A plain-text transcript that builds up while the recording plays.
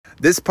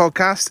This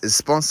podcast is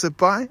sponsored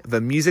by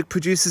the Music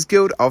Producers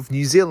Guild of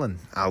New Zealand,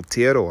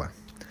 Aotearoa.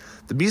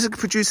 The Music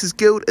Producers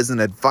Guild is an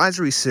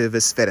advisory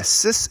service that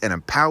assists and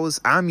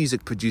empowers our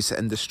music producer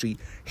industry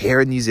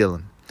here in New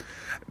Zealand.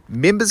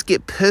 Members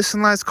get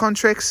personalised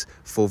contracts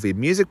for their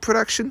music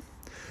production,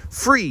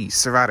 free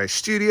Serato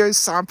Studios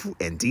sample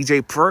and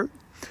DJ Pro,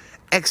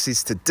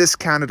 access to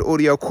discounted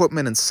audio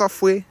equipment and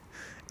software,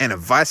 and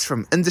advice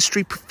from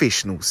industry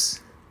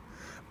professionals.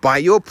 Buy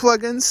your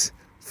plugins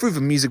through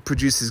the Music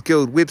Producers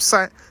Guild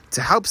website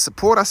to help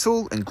support us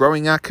all in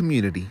growing our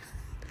community.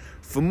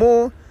 For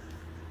more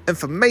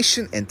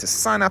information and to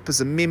sign up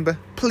as a member,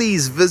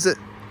 please visit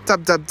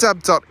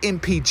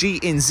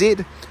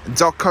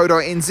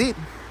www.mpgnz.co.nz.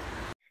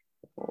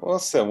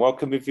 Awesome.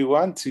 Welcome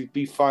everyone to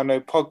Be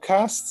Whānau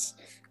Podcasts.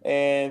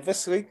 And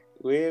this week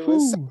we're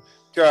with Six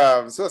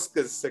Drums. What's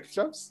good, Six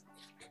Drums?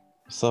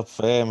 What's up,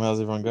 fam? How's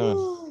everyone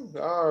going?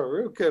 Oh,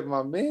 real good,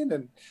 my man.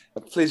 And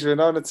a pleasure and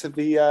honour to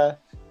be have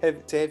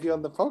you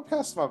on the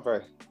podcast, my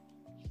bro.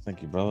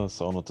 Thank you, brother. It's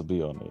an honour to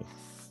be on here.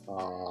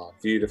 Oh,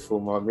 beautiful,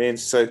 my man.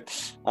 So,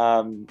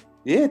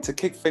 to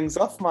kick things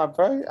off, my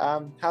bro,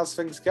 how's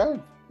things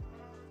going?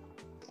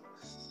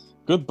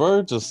 Good,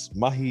 bro. Just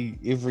mahi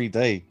every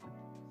day.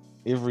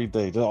 Every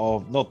day.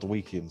 Oh, not the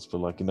weekends, but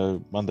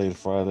Monday to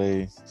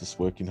Friday, just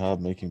working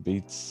hard, making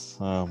beats,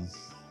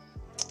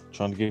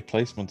 trying to get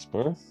placements,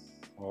 bro.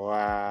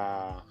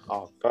 Wow.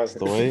 Oh, guys.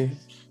 That's the way.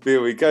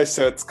 There we go.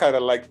 So it's kind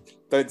of like,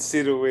 don't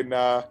settle when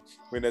it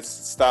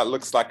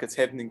looks like it's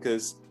happening,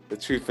 because the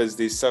truth is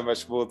there's so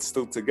much more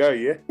still to go,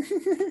 yeah?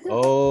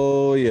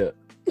 Oh, yeah.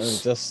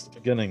 It's just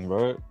beginning,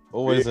 bro.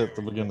 Always at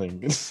the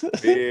beginning.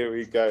 There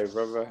we go,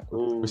 brother.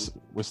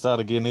 We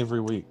start again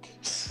every week.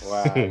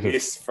 Wow.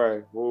 Yes,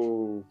 bro.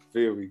 Ooh,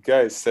 there we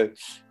go. So,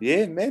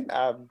 yeah, man.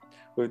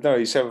 We've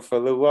known each other for a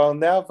little while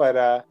now,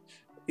 but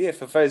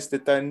for those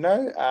that don't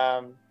know,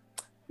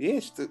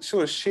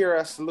 sort of share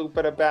us a little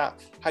bit about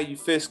how you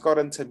first got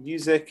into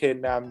music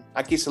and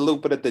I guess a little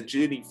bit of the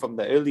journey from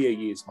the earlier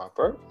years, my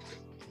bro.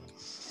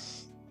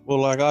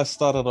 Well, I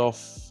started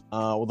off,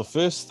 the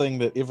first thing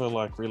that ever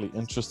really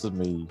interested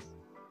me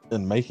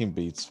in making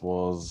beats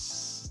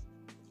was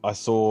when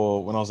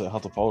I was at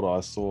Hatapolda,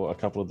 I saw a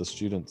couple of the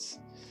students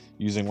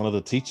using one of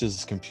the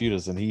teacher's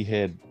computers, and he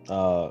had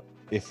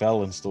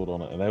FL installed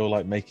on it, and they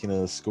were making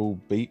a school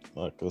beat,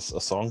 a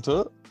song to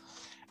it.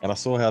 And I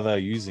saw how they were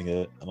using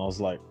it, and I was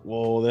like,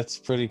 whoa, that's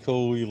pretty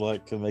cool. You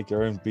can make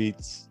your own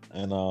beats.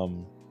 And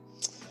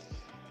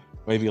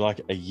maybe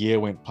a year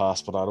went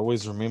past, but I'd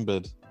always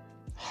remembered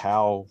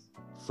how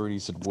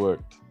Fruities had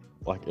worked,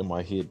 in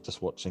my head,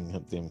 just watching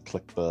them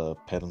click the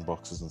pattern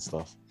boxes and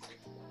stuff.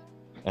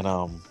 And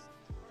I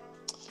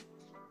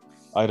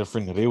had a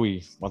friend,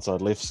 Rewi, once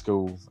I'd left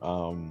school.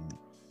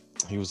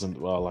 He was we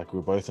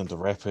were both into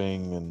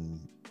rapping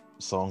and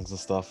songs and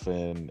stuff,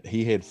 and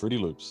he had Fruity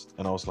Loops,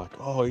 and I was like,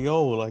 oh,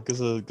 yo, this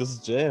is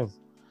jam.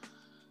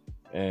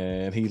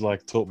 And he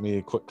taught me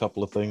a quick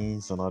couple of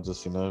things, and I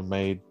just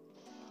made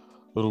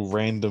little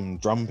random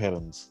drum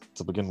patterns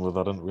to begin with.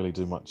 I didn't really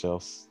do much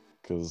else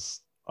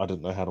because I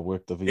didn't know how to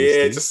work the VST.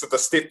 Yeah, just the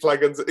step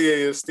plugins,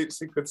 step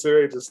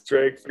sequencer, just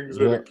drag things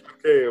in. Okay,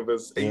 it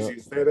was easy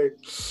as that, eh?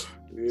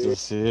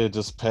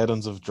 Just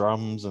patterns of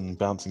drums and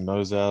bouncing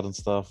those out and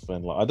stuff.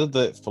 And I did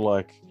that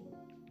for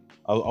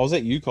I was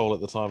at UCOL at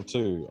the time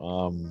too.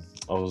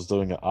 I was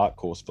doing an art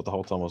course, but the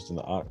whole time I was doing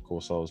the art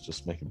course, I was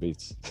just making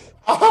beats.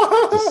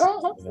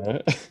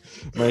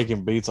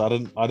 Making beats. I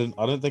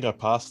don't think I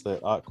passed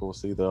that art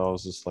course either. I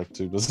was just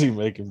too busy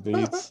making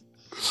beats.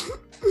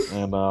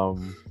 And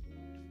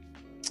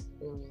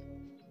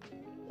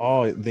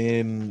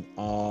then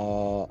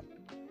I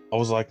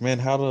was like, man,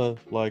 how do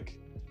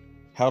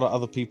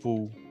other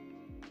people,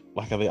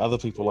 are there other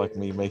people like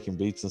me making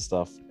beats and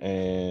stuff?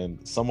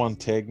 And someone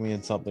tagged me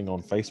in something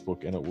on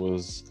Facebook, and it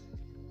was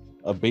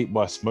a beat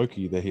by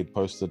Smokey that he'd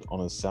posted on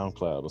his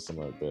SoundCloud or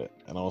something like that.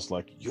 And I was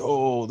like,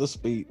 yo, this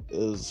beat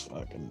is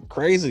fucking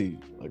crazy.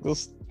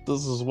 This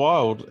is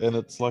wild. And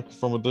it's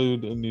from a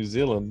dude in New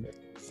Zealand.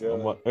 Yeah.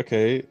 I'm like,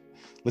 okay,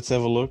 let's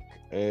have a look.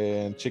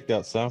 And checked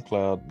out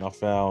SoundCloud, and I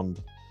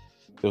found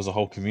there was a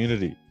whole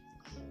community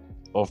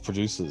of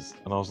producers.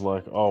 And I was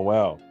like, oh,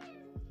 wow.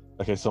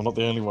 Okay, so I'm not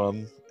the only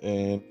one.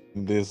 And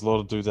there's a lot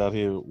of dudes out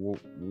here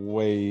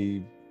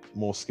way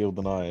more skilled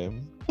than I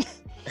am.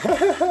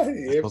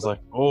 I was like,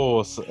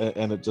 oh,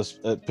 and it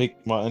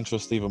piqued my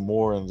interest even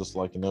more, and just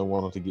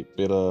wanted to get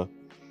better,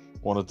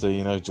 wanted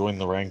to join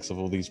the ranks of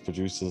all these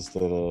producers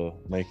that are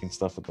making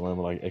stuff at the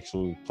moment,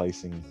 actually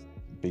placing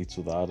beats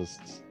with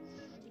artists.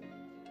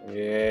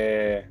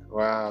 Yeah,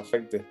 wow. I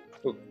think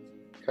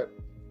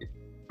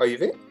are you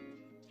there?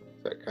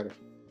 That kind of.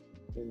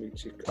 Let me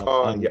check.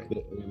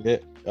 Yeah.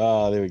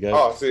 There we go.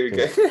 Oh, so you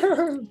go.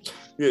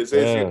 Yes,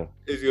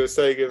 as you were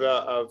saying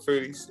about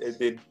Fruities, and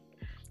then.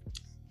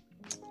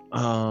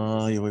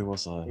 Where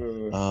was I?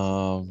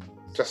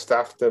 Just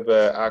after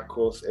the art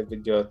course, and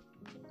then you're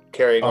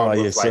carrying on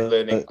with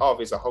learning.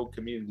 There's a whole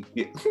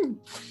community.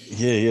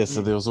 Yeah.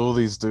 So there was all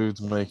these dudes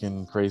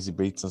making crazy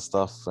beats and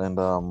stuff, and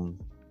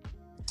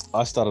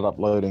I started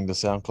uploading to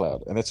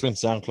SoundCloud, and that's when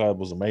SoundCloud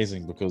was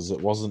amazing because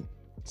it wasn't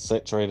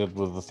saturated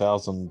with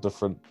 1,000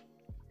 different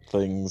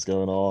things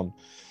going on.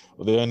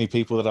 The only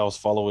people that I was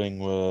following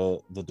were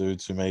the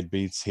dudes who made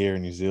beats here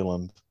in New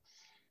Zealand,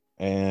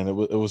 and it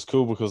was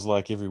cool because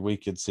like every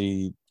week you'd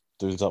see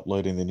dudes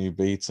uploading their new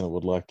beats, and it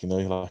would like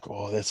like,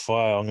 oh, that's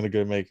fire, I'm gonna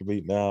go make a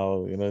beat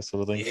now,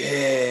 sort of thing.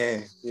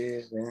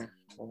 Yeah, man.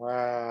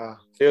 Wow,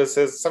 feels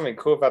there's something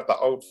cool about the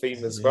old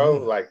theme as well.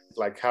 Like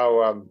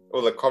how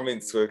all the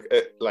comments were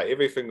like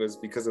everything was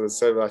because it was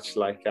so much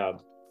like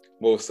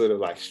more sort of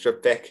like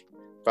stripped back,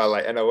 but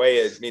like in a way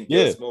it meant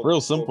it was more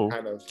real simple, more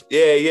kind of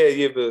yeah.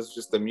 But it was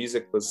just the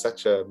music was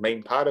such a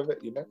main part of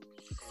it,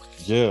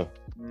 Yeah,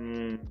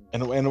 and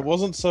it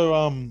wasn't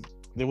so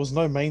there was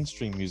no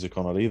mainstream music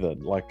on it either.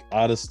 Like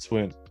artists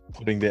weren't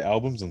putting their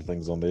albums and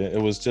things on there.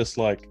 It was just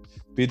like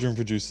bedroom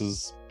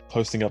producers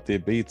posting up their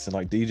beats and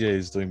like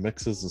DJs doing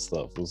mixes and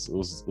stuff. It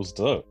was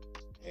dope.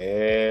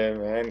 Yeah,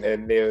 man.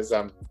 And there's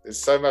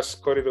so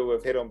much corridor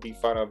we've hit on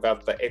Bifano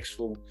about the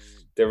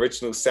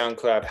original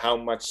SoundCloud, how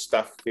much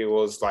stuff there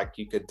was like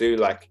you could do.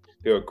 Like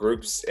there were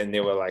groups and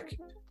there were like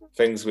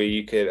things where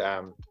you could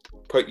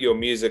put your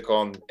music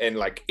on and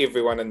like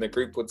everyone in the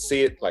group would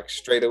see it like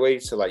straight away.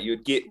 So like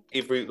you'd get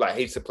every like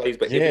heaps of plays,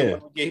 but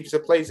everyone would get heaps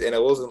of plays, and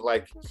it wasn't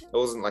like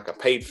a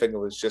paid thing. It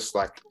was just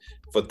like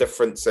for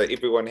different. So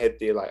everyone had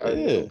their like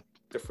own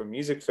different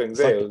music things.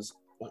 There, it was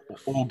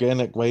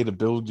organic way to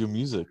build your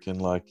music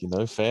and like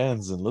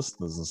fans and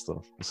listeners and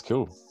stuff. It's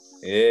cool.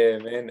 Yeah,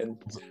 man. And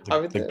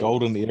the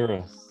golden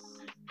era.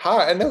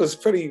 And that was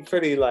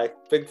pretty like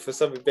big for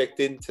something back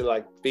then to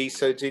like be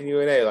so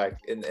genuine, like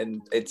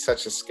and it's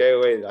such a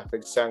scale way. I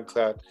think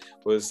SoundCloud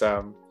was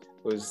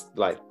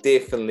like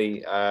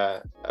definitely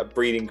a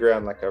breeding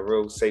ground, like a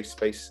real safe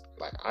space.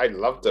 Like I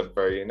loved it,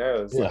 bro. It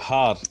was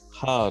hard.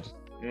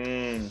 I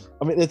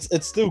mean,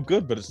 it's still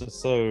good, but it's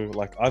just so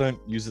like I don't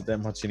use it that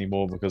much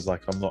anymore because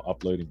like I'm not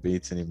uploading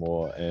beats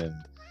anymore, and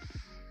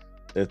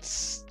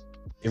it's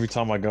every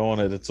time I go on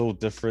it, it's all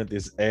different.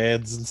 There's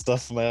ads and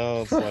stuff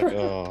now. It's like,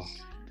 oh,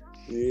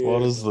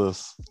 what is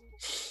this?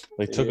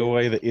 They took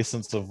away the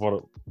essence of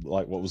what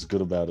was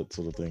good about it,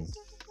 sort of thing.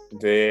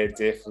 Yeah,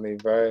 definitely,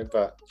 bro.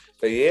 But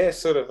yeah,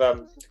 sort of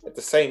at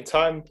the same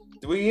time,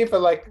 do we ever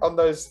like on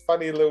those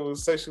funny little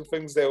social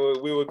things that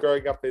we were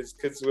growing up as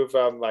kids with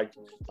like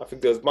I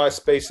think there was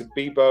MySpace and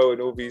Bebo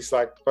and all these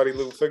like funny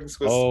little things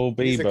with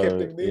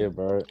Bebo, yeah,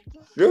 bro.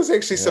 There was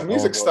actually some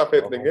music stuff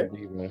happening, yeah.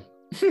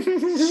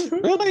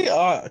 Really?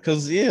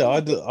 Because I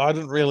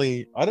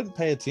didn't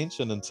pay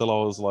attention until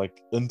I was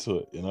like into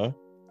it, Like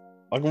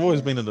I've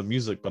always been into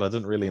music, but I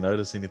didn't really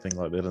notice anything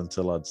like that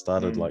until I'd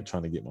started like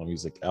trying to get my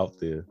music out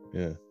there.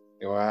 Yeah.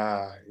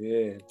 Wow.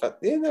 Yeah. But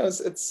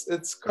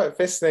it's quite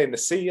fascinating to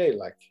see,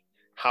 like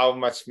how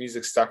much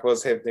music stuff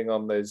was happening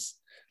on those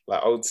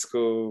like old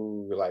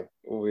school, like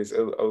always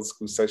old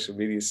school social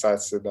media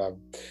sites, and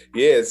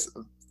it's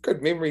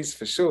good memories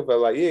for sure. But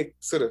like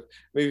sort of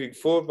moving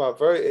forward, my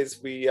bro, as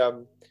we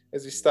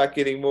start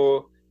getting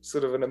more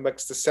sort of in a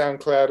mix to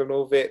SoundCloud and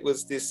all that,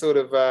 was there sort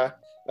of a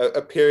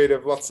period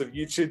of lots of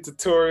YouTube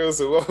tutorials,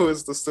 or what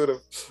was the sort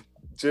of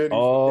journey?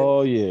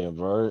 Oh yeah,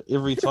 bro.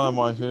 Every time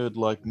I heard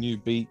like new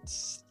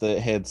beats that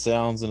had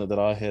sounds in it that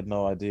I had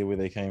no idea where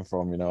they came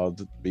from,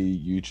 I'd be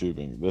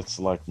YouTubing. That's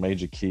like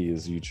major key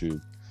is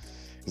YouTube.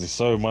 There's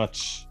so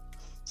much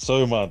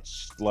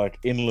like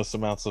endless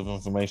amounts of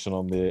information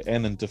on there,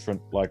 and in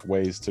different like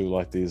ways too.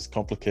 Like there's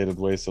complicated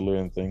ways to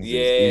learn things,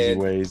 there's easy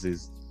ways,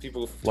 there's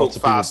lots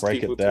of people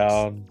break it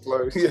down.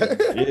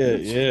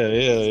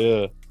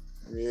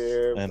 Yeah.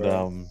 And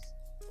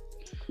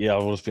I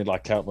would have spent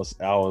like countless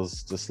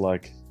hours just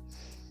like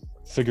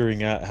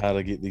figuring out how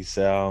to get these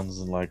sounds,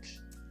 and like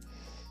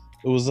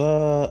it was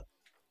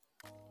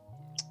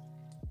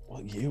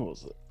what year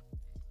was it?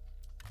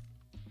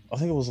 I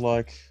think it was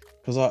like,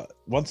 because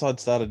once I'd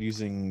started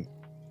using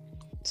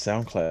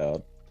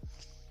SoundCloud,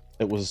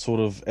 it was sort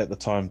of at the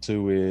time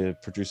too where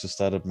producers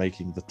started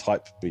making the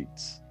type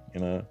beats,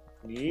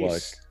 Yes.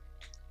 like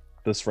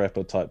this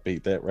rapper type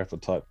beat, that rapper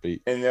type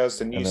beat, and there was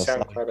the new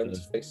SoundCloud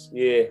interface.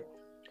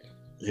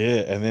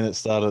 Yeah, and then that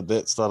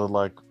started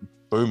like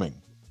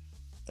booming,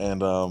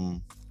 and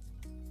a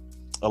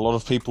lot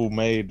of people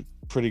made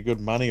pretty good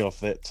money off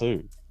that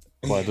too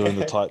by doing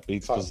the type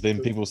beats, because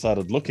then people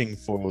started looking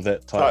for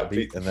that type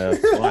beat, and they'd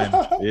find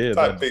they'd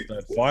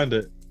find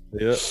it.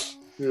 Yeah.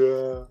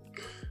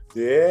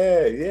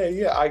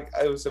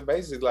 I was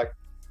amazing, like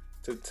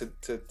to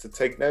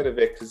take note of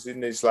it, because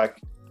then there's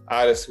like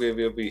artists where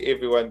there'll be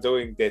everyone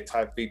doing their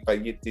type beat,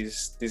 but yet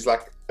there's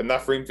like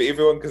enough room for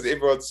everyone, because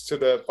everyone's trying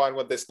to find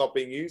one that's not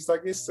being used, I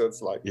guess. So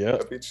it's like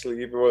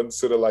eventually everyone's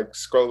sort of like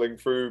scrolling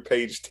through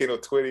page 10 or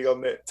 20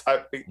 on that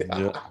type beat.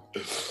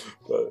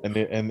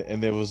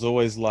 And there was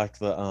always like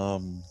the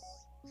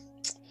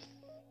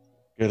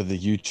go to the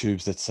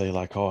YouTubes that say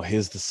like, oh,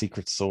 here's the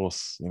secret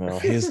sauce,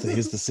 here's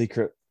the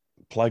secret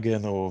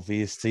plugin or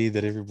VST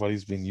that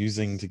everybody's been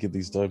using to get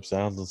these dope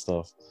sounds and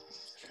stuff.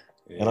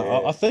 And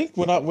I think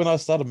when I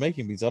started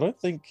making beats, I don't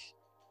think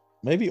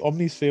maybe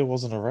Omnisphere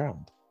wasn't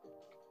around.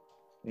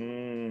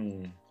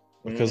 Mm.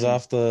 Because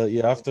after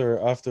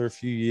a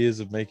few years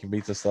of making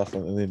beats and stuff,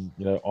 and then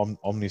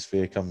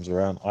Omnisphere comes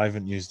around, I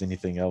haven't used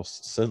anything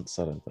else since.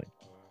 I don't think.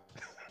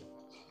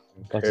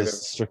 Like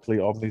just strictly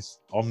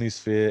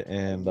Omnisphere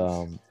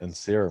and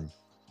Serum.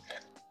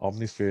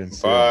 Omnisphere and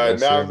Serum. But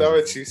now Serum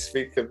that you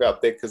speak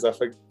about that, because I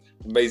think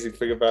the amazing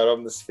thing about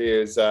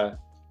Omnisphere is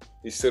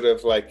you sort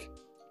of like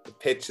the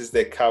pitches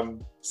that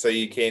come, so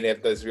you can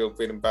have those real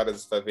bread and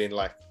butters, but then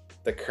like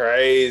the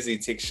crazy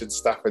textured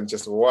stuff in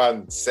just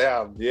one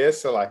sound. Yeah,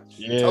 so like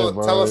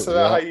tell us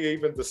about how you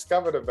even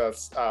discovered about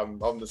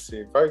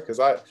Omnisphere, bro, because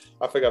I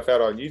think I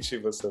found it on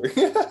YouTube or something.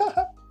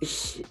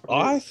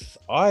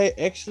 I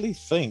actually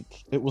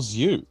think it was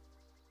you.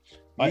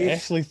 I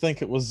actually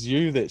think it was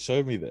you that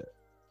showed me that.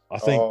 I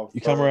think you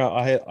come around.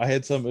 I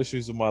had some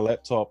issues with my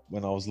laptop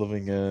when I was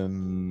living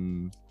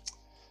in,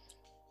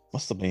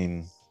 must have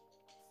been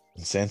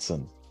in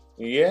Sanson.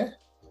 Yeah.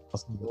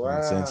 Wow.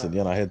 In Sanson.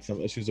 Yeah, and I had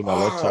some issues with my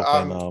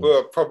laptop. And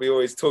we're probably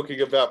always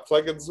talking about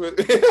plugins with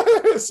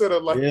sort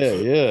of like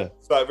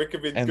It's like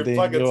recommend good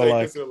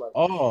plugins.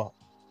 Like,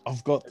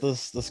 I've got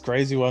this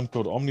crazy one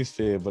called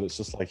Omnisphere, but it's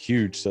just like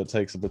huge, so it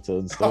takes a bit to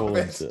install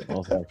and shit. And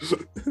I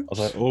was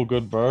like, all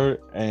good, bro.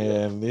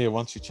 And yeah,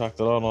 once you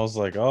chucked it on, I was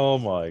like, oh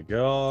my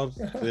god,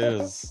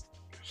 because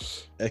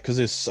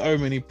there's so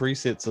many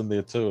presets in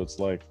there too. It's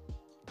like,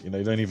 you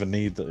don't even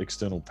need the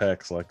external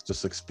packs. Like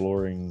just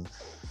exploring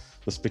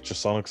the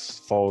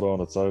Spectrasonics folder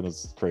on its own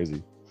is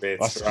crazy.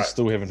 I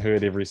still haven't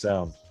heard every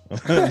sound.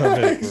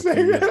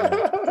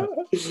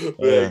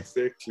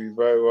 Exactly,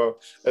 bro. Well,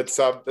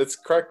 it's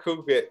quite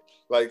cool that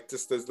like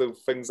just those little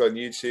things on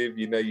YouTube,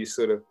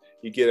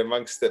 you get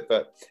amongst it.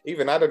 But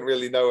even I didn't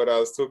really know what I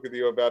was talking to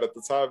you about at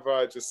the time,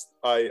 bro.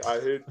 I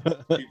heard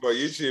people on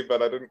YouTube,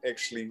 but I didn't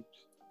actually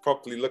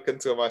properly look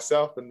into it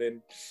myself. And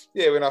then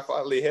when I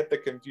finally had the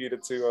computer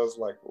too, I was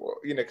like, well,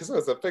 because it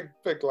was a big,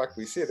 like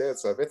we said,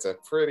 it's a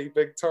pretty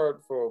big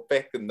torrent for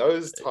back in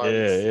those times.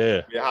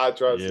 Your hard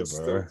drives were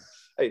still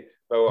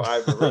they were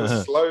either real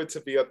slow to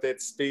be at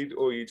that speed,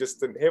 or you just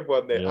didn't have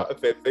one that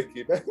big,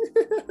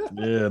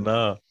 Yeah,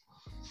 no.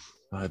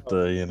 I had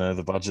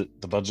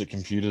the budget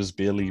computers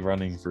barely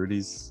running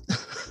Fruities.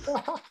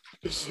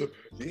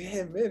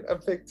 Yeah, man.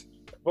 In fact,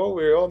 while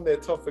we're on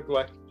that topic,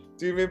 like,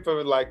 do you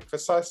remember like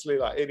precisely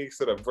like any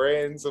sort of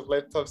brands of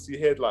laptops you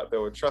had, like they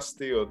were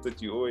trusty, or did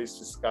you always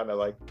just kind of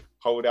like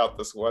hold out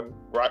this one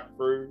right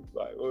through?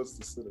 Like, what was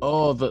the sort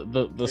of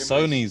the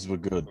Sonys were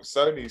good.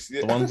 Sonys,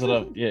 yeah. The ones that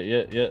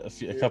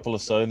a couple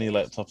of Sony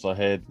laptops I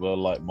had were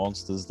like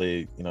monsters.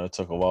 They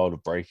took a while to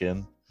break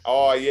in.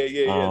 Oh yeah.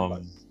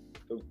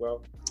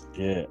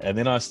 Yeah, and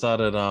then I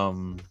started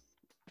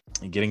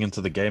getting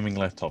into the gaming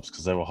laptops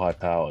because they were high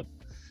powered.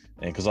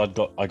 And because I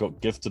got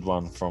gifted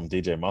one from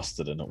DJ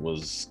Mustard, and it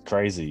was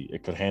crazy.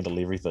 It could handle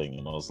everything,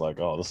 and I was like,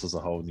 "Oh, this is a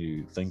whole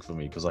new thing for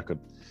me," because I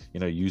could,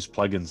 use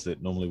plugins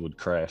that normally would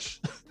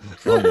crash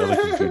on the other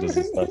computers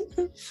and stuff.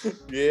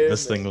 Yeah,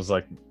 this thing was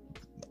like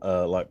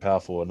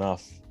powerful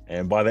enough.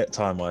 And by that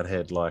time, I'd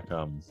had like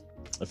a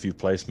few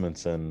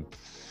placements and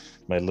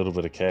made a little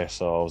bit of cash,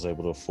 so I was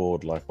able to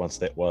afford, like, once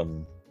that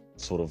one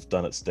sort of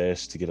done its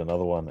dash, to get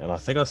another one. And I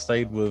think I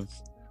stayed with,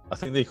 I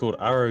think they're called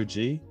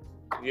ROG.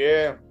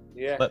 Yeah.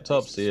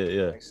 Laptops,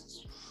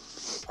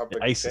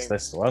 Asus,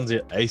 that's the ones.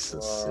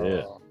 Asus,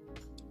 wow.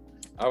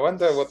 I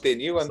wonder what their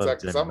new ones are,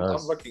 because I'm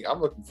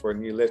looking for a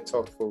new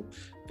laptop for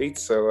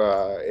Beats. So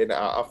and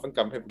I think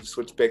I'm happy to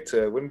switch back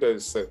to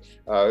Windows. So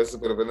it's a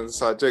bit of an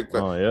inside joke,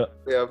 but I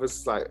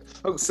was like,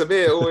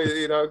 Samir always,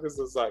 because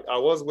it's like I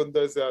was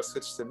Windows, I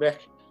switched to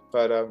Mac.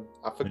 But I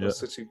think we're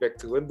switching back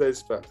to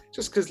Windows. But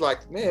just because,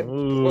 like, man,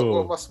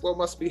 what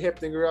must be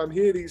happening around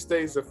here these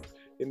days? If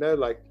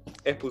like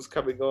Apple's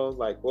coming on,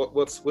 like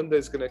what's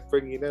Windows gonna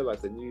bring?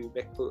 Like the new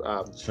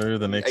MacBook. True,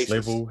 the next Asus.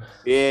 Level.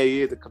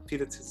 Yeah, the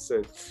competitors.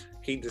 So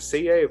keen to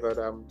see you, but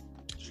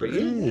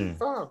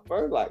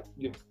bro, like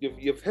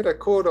you've hit a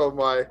chord on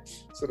my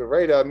sort of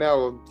radar now.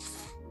 I'm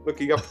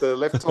looking up the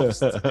laptops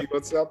to see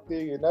what's out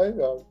there.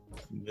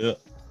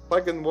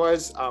 Plugin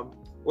wise,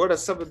 what are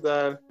some of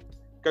the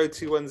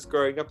go-to ones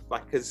growing up?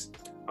 Like, because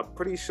I'm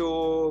pretty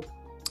sure.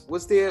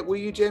 Were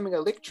you jamming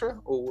Electra,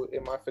 or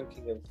am I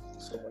thinking of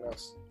someone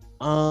else?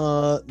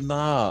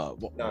 Nah.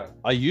 No.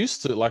 I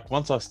used to, like,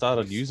 once I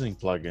started using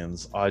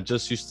plugins, I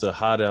just used to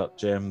hard out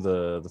jam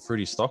the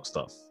Fruity stock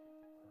stuff.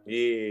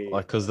 Yeah.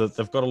 Like, because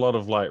they've got a lot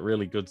of like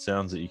really good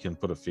sounds that you can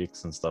put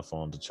effects and stuff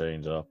on to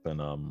change up,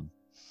 and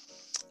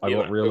I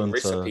got real into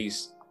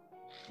recipes.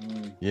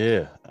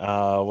 Yeah.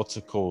 What's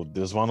it called?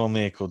 There's one on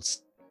there called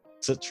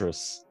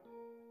Citrus.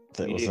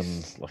 That was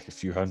in like a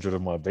few hundred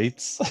of my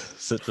beats.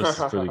 Citrus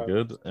is pretty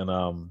good.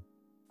 And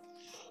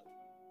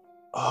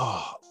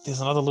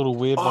there's another little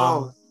weird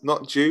one.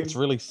 Not June. It's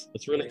really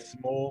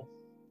small.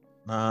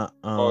 Nah.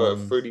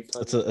 Fruity.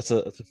 It's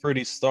a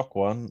Fruity stock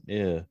one.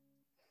 Yeah.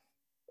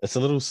 It's a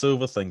little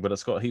silver thing, but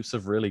it's got heaps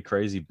of really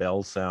crazy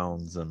bell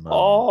sounds and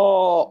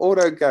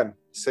auto gun.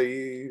 So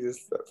you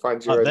just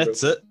find your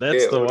that's it.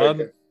 That's the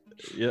one.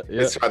 Yeah,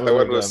 That's right. we The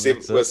one wrote with down, seven,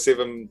 that's with it.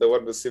 seven, the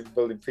one with 7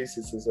 billion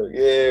pieces. So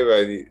yeah,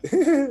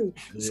 man.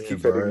 Just Yeah,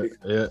 keep hitting bro. me.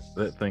 Yeah,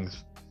 that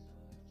thing's.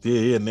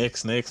 Yeah,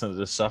 next, and it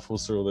just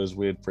shuffles through all those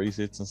weird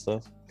presets and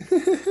stuff.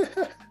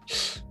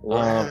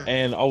 Wow.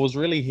 And I was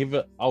really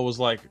heavy. I was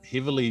like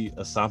heavily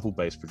a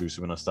sample-based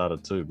producer when I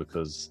started too,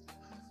 because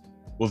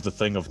with the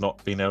thing of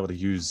not being able to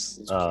use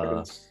These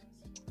plugins.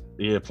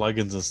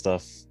 plugins and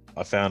stuff,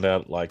 I found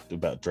out like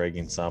about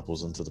dragging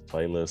samples into the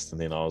playlist,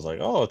 and then I was like,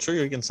 oh, true,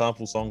 you can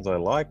sample songs I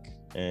like,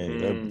 and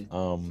you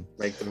know,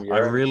 Make them I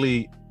your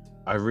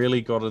own.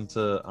 really got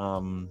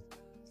into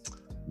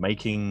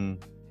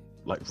making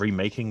like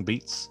remaking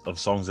beats of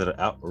songs that are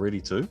out already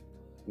too,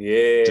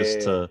 Yeah.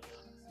 just to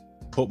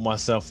put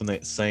myself in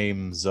that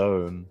same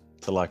zone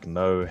to like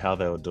know how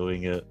they were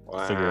doing it,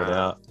 figure it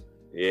Wow. out.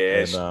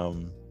 Yes.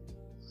 And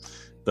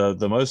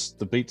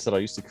the beats that I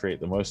used to create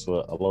the most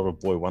were a lot of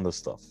Boy Wonder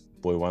stuff.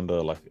 Boy Wonder,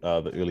 like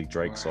the early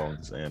Drake Wow.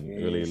 songs and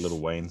early Yes. Lil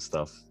Wayne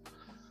stuff,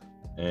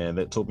 and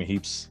that taught me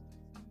heaps,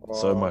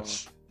 so Oh,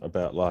 much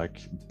about like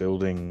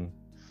building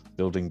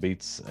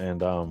beats,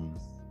 and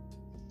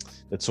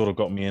it sort of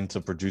got me into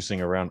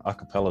producing around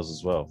acapellas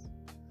as well,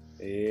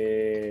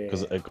 yeah.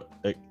 because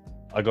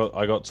I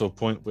got to a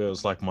point where it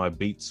was like my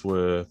beats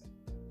were,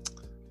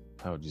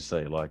 how would you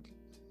say, like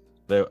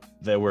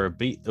they were a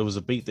beat. It was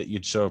a beat that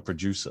you'd show a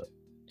producer.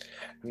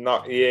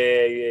 Not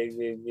yeah.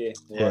 Yeah,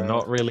 Wow.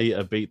 not really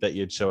a beat that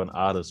you'd show an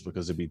artist,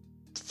 because there'd be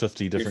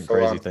 50 different full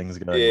crazy on. things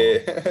going on.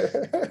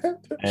 Yeah.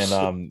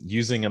 And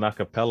using an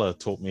acapella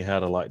taught me how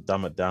to like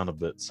dumb it down a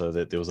bit so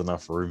that there was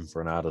enough room for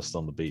an artist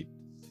on the beat.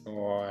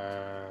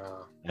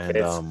 Wow. And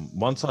That's-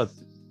 once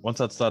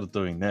I'd started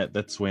doing that,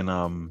 that's when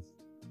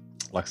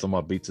like some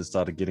of my beats had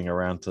started getting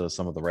around to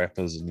some of the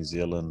rappers in New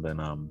Zealand, and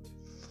a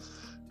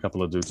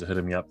couple of dudes are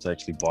hitting me up to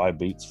actually buy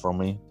beats from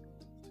me.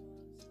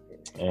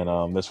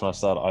 And that's when I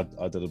started.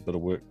 I did a bit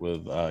of work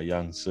with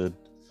Young Sid,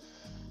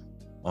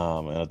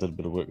 and I did a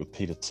bit of work with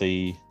Peter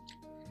T.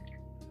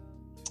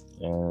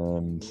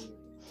 And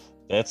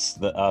that's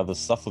the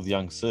stuff with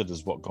Young Sid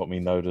is what got me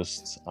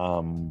noticed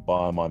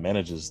by my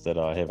managers that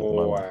I have at the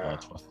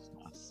moment.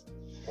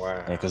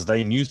 Wow. Because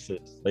they knew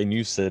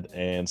Sid,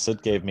 and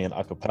Sid gave me an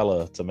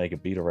acapella to make a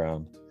beat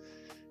around,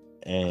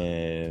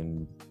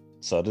 and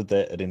so I did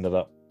that. It ended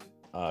up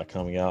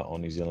coming out on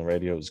New Zealand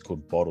radio. It was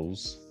called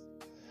Bottles.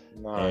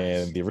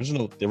 Nice. And the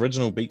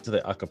original beat to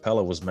that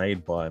acapella was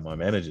made by my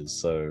managers.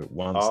 So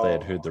once they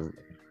had heard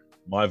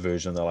my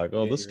version, they're like,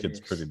 "Oh, this kid's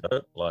pretty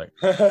dope. Like,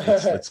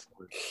 let's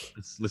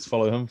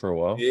follow him for a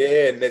while."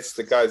 Yeah, and that's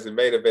the guys that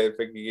made it. I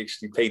think you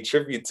actually pay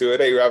tribute to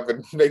it, rather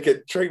than make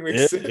it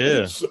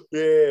remix.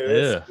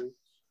 Yeah.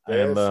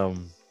 Cool.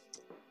 And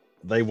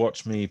they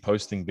watched me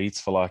posting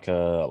beats for like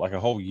a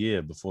whole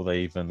year before they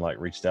even like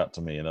reached out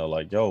to me, and they're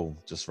like, "Yo,"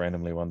 just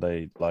randomly one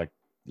day, like,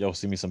 "Yo,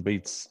 send me some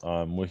beats.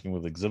 I'm working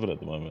with Exhibit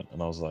at the moment."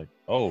 And I was like,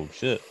 "Oh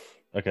shit,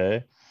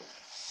 okay."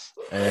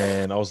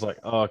 And I was like,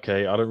 "Oh,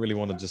 okay, I don't really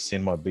want to just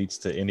send my beats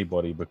to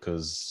anybody,"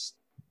 because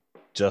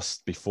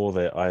just before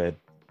that I had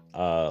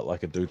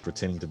like a dude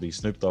pretending to be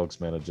Snoop Dogg's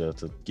manager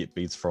to get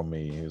beats from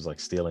me. He was like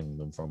stealing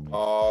them from me.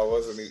 Oh,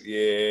 wasn't it?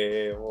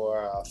 Yeah,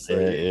 wow. So,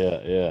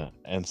 Yeah.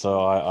 And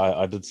so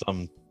I did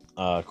some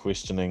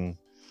questioning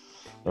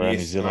around New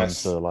Zealand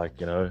nice. to, like,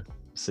 you know,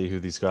 see who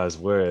these guys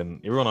were, and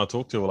everyone I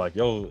talked to were like,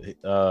 "Yo,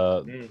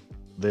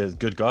 they're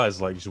good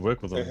guys, like you should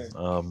work with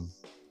them."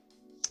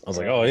 I was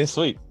like, "Oh yeah,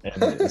 sweet."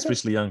 And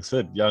especially Young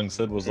Sid. Young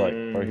Sid was like,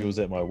 bro, he was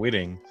at my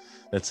wedding.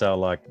 That's how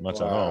like much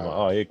I know. I'm like,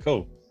 "Oh yeah,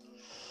 cool."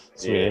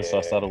 So so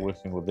I started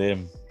working with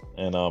them,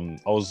 and I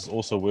was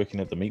also working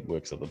at the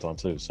Meatworks at the time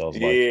too. So I was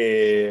like,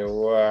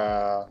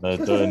 wow. you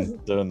know,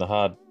 doing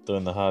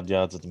the hard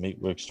yards at the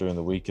Meatworks during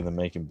the week, and then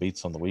making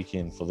beats on the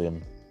weekend for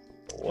them.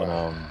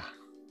 Wow. And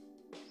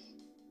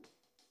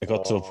it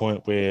got to a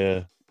point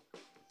where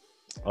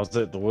I was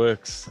at the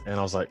works, and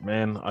I was like,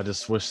 "Man, I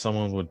just wish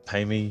someone would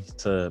pay me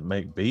to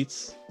make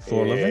beats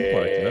for a living."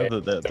 Like, you know,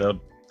 that would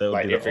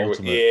like be the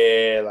ultimate.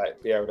 Yeah,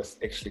 like be able to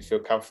actually feel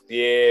comfortable.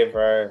 Yeah,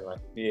 bro. Like,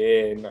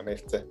 yeah, not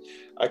have to.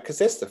 Because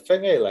that's the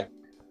thing, like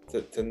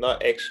to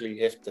not actually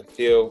have to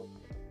feel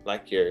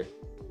like you're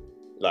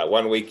like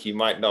 1 week you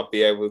might not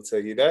be able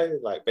to, you know,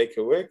 like make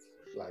it work.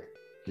 Like,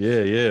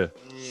 Yeah.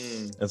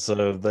 And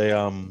so they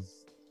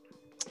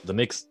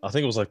I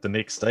think it was like the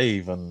next day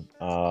even,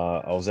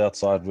 I was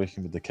outside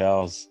working with the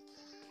cows,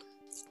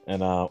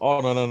 and oh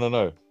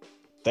no,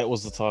 that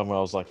was the time where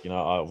I was like, you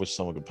know, I wish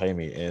someone could pay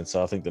me. And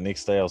so I think the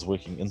next day I was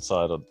working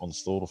inside on the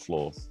slaughter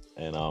floor,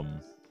 and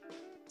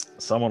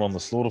someone on the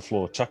slaughter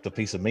floor chucked a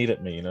piece of meat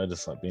at me, you know,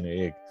 just like being an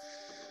egg.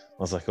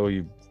 I was like, "Oh,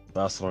 you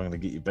bastard, I'm gonna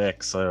get you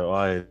back." So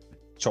I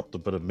chopped a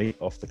bit of meat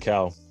off the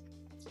cow.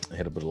 I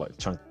had a bit of like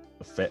chunk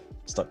of fat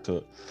stuck to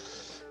it,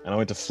 and I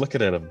went to flick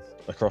it at him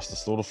across the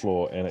slaughter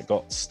floor, and it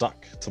got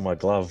stuck to my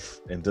glove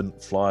and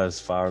didn't fly as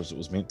far as it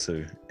was meant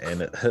to,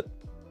 and it hit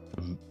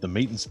the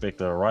meat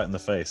inspector right in the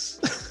face.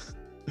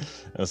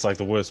 And it's like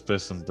the worst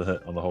person to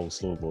hit on the whole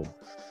slaughter board,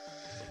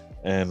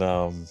 and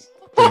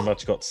pretty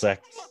much got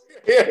sacked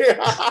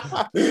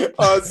Oh,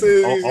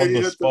 on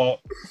the spot.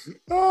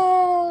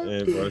 Oh.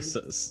 Yeah, bro,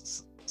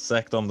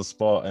 sacked on the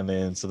spot, and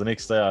then so the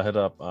next day I hit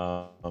up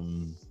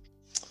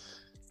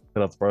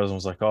the bros and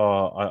was like,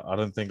 "Oh, I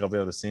don't think I'll be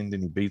able to send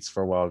any beats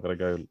for a while. Got to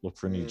go look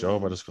for a new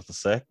job. I just got the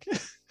sack."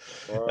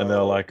 And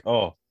they're like,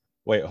 "Oh,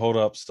 wait, hold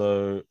up.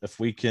 So if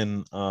we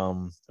can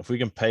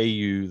pay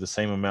you the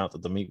same amount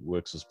that the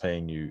Meatworks was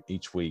paying you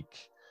each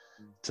week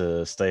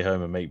to stay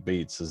home and make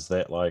beats, is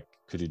that like,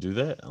 could you do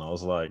that?" And I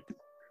was like,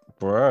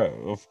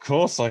 "Bro, of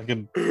course I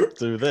can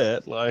do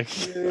that. Like,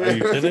 are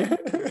you kidding?"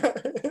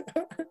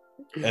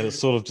 And it's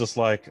sort of just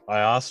like I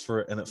asked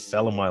for it and it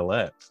fell in my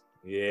lap.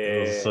 Yeah,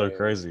 It was so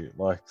crazy,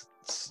 like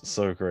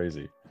so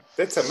crazy.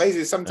 That's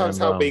amazing. Sometimes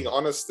And, how being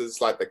honest is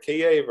like the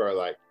key, bro.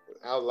 Like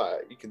how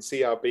like you can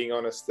see how being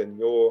honest in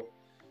your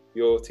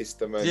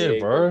testimony. Yeah,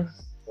 bro.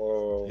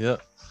 Or, Yeah.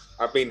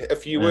 I mean,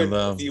 if you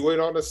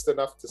weren't honest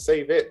enough to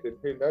say that, then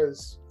who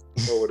knows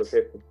what would have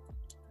happened?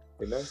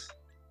 You know?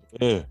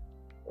 Yeah.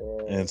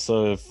 And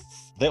so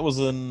that was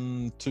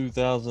in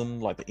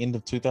 2000, like the end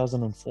of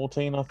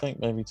 2014, I think,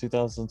 maybe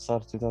start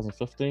of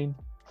 2015.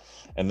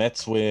 And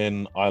that's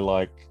when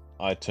I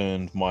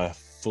turned my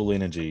full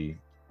energy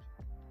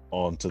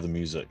onto the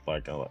music.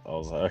 Like I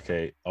was like,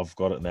 okay, I've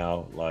got it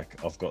now.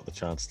 Like I've got the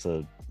chance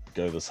to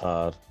go this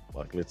hard.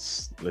 Like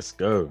let's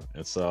go.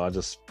 And so I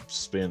just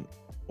spent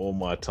all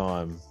my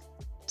time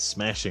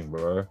smashing,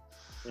 bro.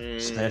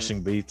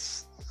 Smashing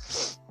beats.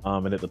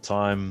 And at the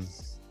time,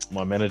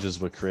 my managers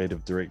were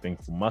creative directing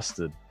for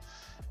Mustard,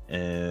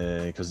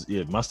 and because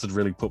Mustard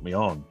really put me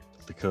on,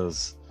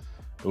 because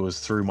it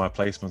was through my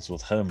placements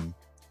with him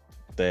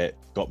that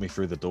got me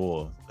through the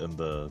door in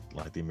the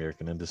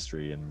American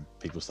industry, and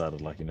people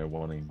started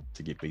wanting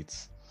to get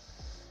beats.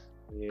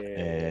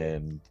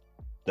 And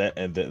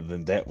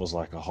then that was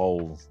like a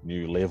whole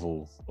new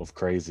level of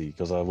crazy,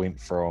 because I went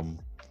from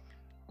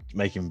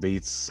making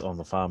beats on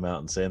the farm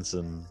out in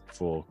Sanson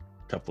for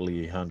a couple of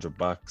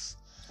 $100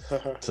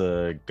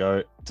 to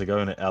go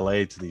into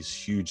LA to these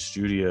huge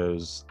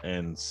studios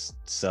and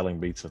selling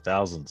beats for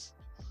thousands.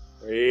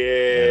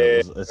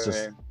 It's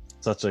just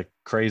such a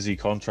crazy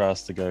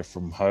contrast to go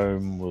from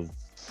home with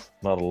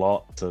not a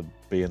lot to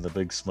be in the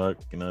big smoke,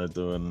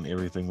 doing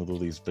everything with all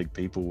these big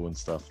people and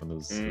stuff. And it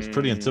was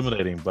pretty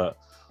intimidating, but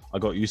I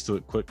got used to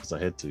it quick because I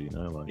had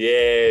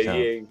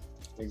to,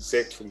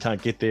 exactly.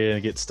 Can't get there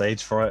and get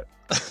stage fright.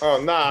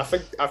 Oh no,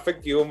 I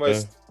think you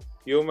almost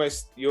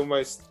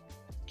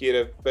get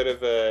a bit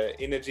of a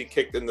energy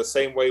kick in the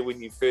same way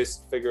when you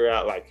first figure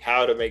out like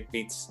how to make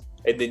beats,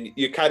 and then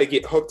you kind of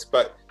get hooked,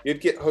 but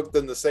you'd get hooked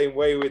in the same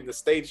way when the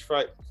stage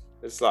fright.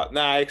 It's like,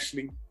 nah,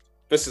 actually,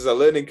 this is a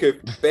learning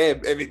curve.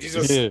 Bam, I mean, you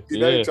just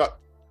like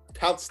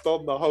pounced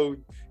on the whole,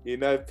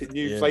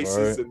 new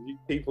places and new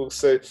people.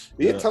 So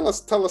tell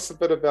us a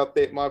bit about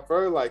that, my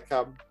bro. Like,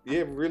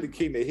 really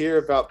keen to hear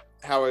about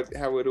how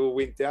it all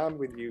went down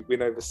when you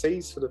went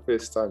overseas for the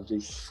first time,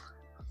 G.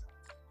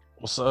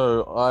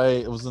 So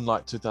it was in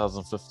like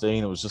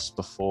 2015. It was just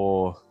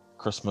before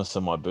Christmas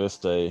and my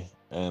birthday,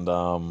 and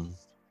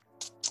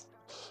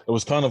it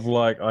was kind of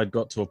like I'd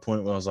got to a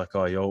point where I was like,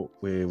 "Oh, yo,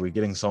 we're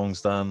getting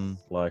songs done.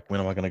 Like, when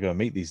am I going to go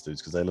meet these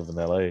dudes? Because they live in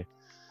LA."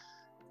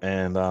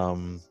 And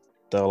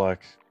they were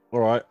like,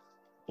 "All right,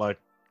 like,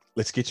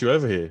 let's get you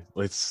over here.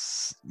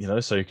 Let's,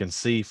 so you can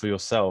see for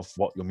yourself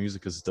what your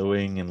music is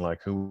doing and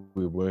like who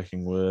we're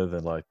working with,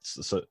 and like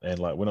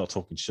we're not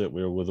talking shit.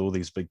 We're with all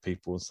these big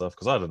people and stuff."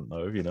 Because I didn't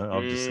know,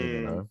 I'm just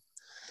sitting at home.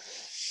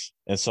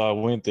 And so I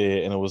went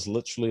there, and it was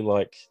literally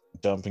like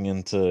jumping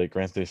into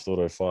Grand Theft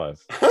Auto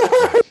 5.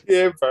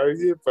 Yeah, bro.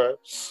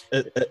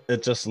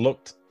 It just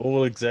looked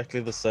all exactly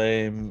the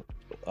same.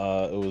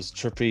 It was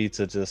trippy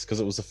to just, because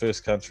it was the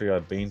first country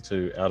I'd been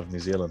to out of New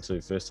Zealand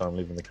too. First time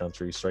leaving the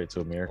country straight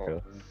to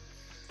America.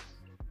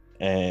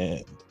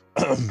 And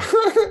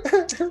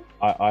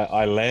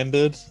I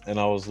landed, and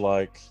I was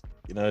like,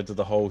 did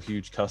the whole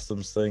huge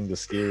customs thing, the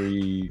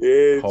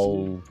scary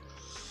whole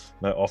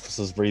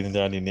officers breathing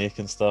down your neck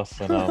and stuff,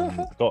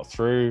 and got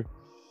through,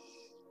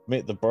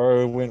 met the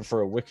bro, went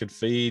for a wicked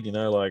feed,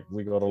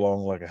 we got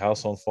along like a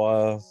house on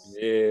fire.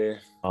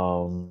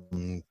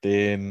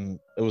 Then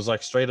it was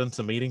like straight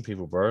into meeting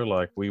people, bro.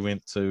 Like we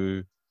went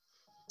to,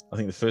 I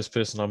think the first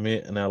person I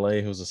met in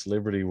LA who was a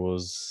celebrity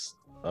was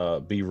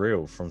Be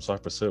Real from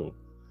Cypress Hill.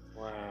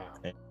 Wow.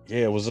 And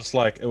it was just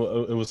like it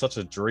was such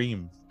a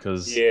dream,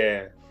 because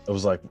it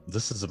was like,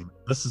 this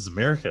is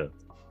America.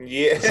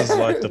 This is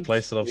like the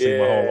place that I've seen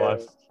my whole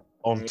life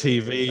on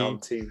TV.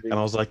 And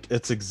I was like,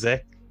 it's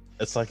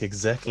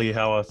exactly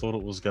how I thought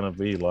it was gonna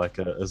be. Like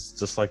it's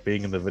just like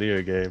being in the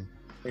video game.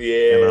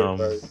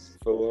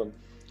 Full on.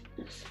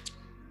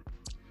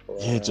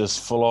 Wow.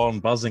 Just full on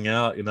buzzing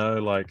out,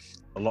 like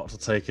a lot to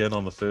take in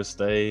on the first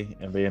day.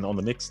 And then on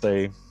the next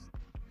day,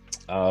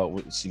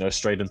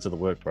 straight into the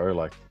work, bro.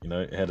 Like,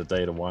 had a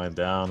day to wind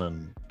down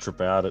and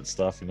trip out at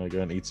stuff,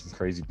 go and eat some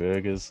crazy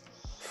burgers.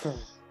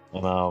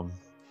 And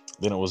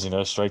then it was,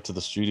 straight to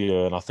the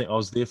studio. And I think I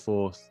was there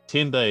for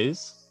 10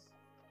 days,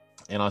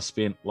 and I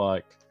spent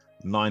like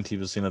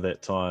 90% of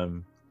that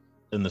time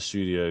in the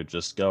studio,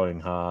 just going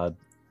hard,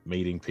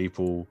 meeting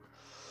people,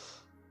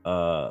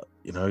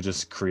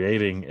 just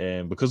creating.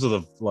 And because of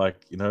the, like,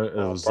 it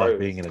was bro, like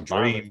being in a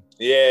dream.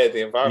 Yeah,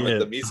 the environment, Yeah,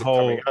 the music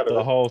coming out of the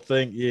it. whole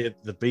thing. Yeah,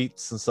 the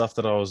beats and stuff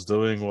that I was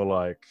doing were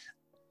like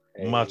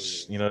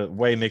much,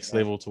 way next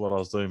level to what I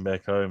was doing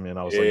back home. And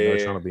I was like,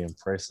 trying to be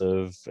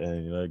impressive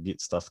and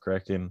get stuff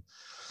cracking.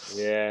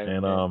 Yeah.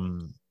 And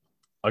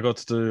I got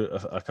to do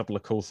a couple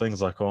of cool things.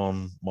 Like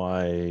on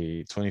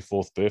my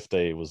 24th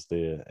birthday was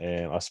there,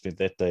 and I spent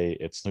that day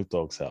at Snoop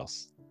Dogg's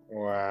house.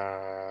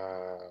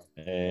 Wow.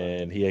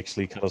 And he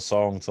actually cut a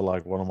song to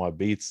like one of my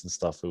beats and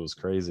stuff. It was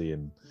crazy.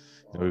 And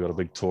we got a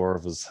big tour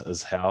of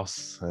his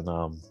house. And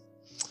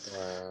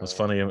it was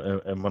funny.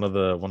 In one of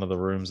the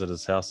rooms at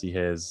his house, he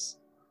has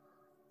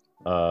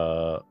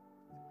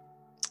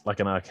like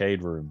an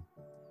arcade room.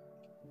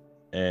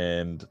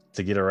 And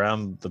to get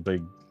around the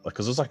big,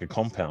 because it was like a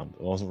compound,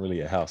 it wasn't really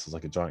a house, it was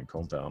like a giant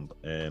compound,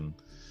 and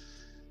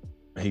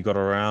he got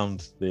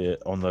around there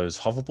on those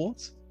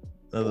hoverboards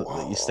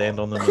that you stand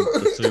on them,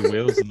 the two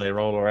wheels, and they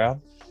roll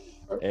around.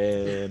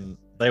 And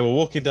they were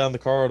walking down the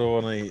corridor,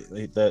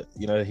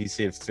 and he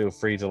said, "Feel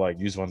free to like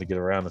use one to get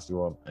around if you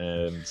want."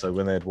 And so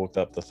when they had walked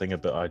up the thing a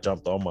bit, I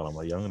jumped on one. I'm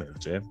like, "Young enough,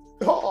 Jam."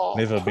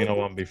 Never been on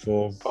one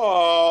before.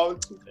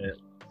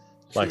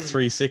 Like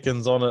 3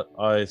 seconds on it,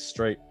 I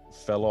straight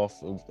fell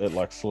off. It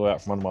like flew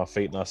out from under my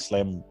feet, and I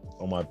slammed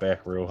on my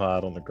back real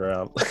hard on the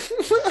ground.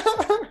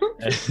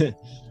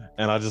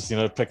 And I just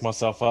picked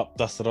myself up,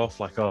 dusted off,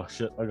 like, oh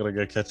shit, I gotta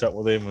go catch up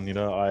with him. And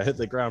I hit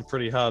the ground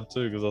pretty hard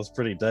too, because I was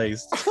pretty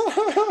dazed.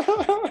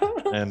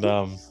 And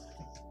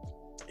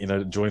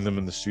joined them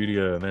in the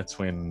studio, and that's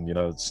when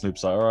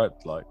Snoop's like, all right,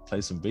 like play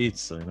some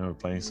beats. So we're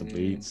playing some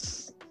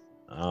beats.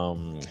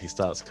 He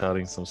starts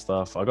cutting some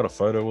stuff. I got a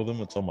photo with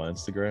him, it's on my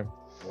Instagram.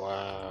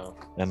 Wow.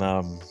 And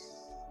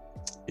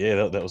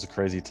that was a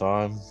crazy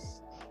time.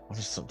 I'm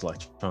just like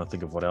trying to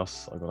think of what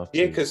else I got up to.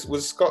 Yeah, because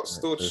was Scott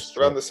Storch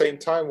around the same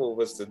time, or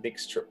was the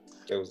next trip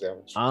that was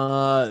down?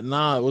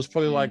 No, it was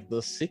probably like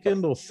the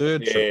second or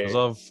third trip,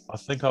 because I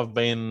think I've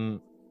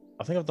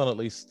done at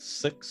least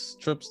 6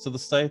 trips to the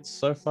States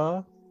so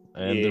far,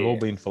 and they've all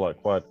been for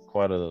like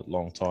quite a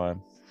long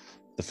time.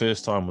 The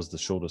first time was the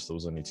shortest, it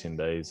was only 10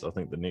 days. I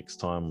think the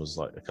next time was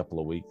like a couple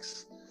of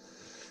weeks.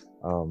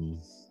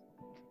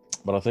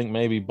 But I think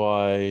maybe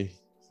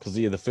because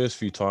the first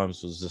few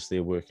times was just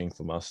there working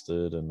for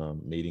Mustard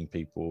and meeting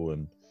people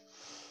and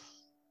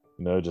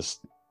just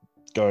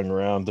going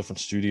around different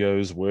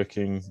studios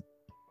working,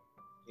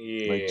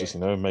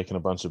 making a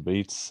bunch of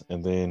beats.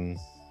 And then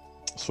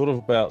sort of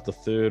about the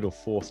 3rd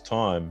or 4th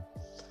time,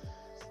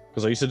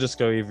 because I used to just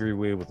go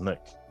everywhere with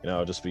Nick,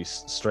 I'd just be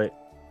straight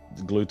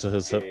glued to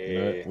his hip,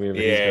 wherever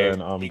he's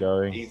going, I'm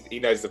going. He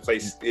knows the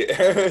place. He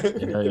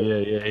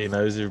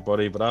knows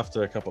everybody. But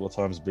after a couple of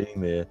times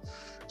being there,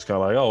 it's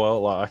kind of like, oh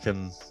well, like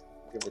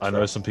I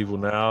know some people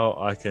now.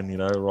 I can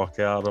rock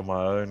out on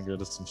my own, go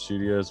to some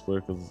studios,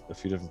 work with a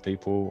few different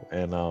people.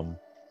 And I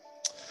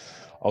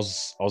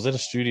was at a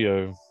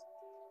studio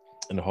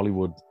in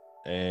Hollywood,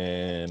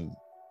 and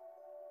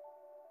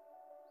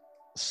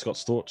Scott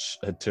Storch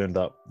had turned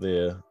up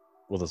there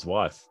with his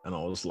wife, and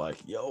I was like,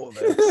 yo,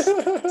 that's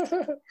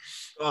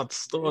Scott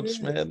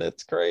Storch, man,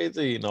 that's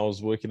crazy. And I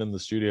was working in the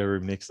studio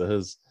room next to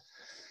his,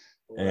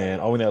 and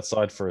I went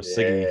outside for a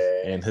ciggy,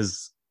 and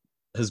his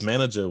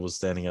manager was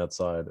standing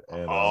outside,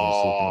 and I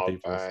was talking to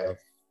people and stuff.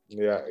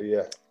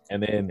 Yeah.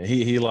 And then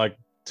he like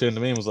turned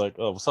to me and was like,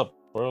 oh, what's up,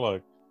 bro?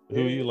 Like,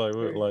 who are you?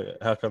 Like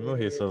how come you're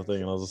here, sort of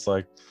thing? And I was just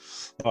like,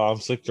 oh, I'm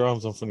Sick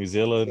Drums, I'm from New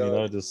Zealand,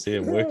 just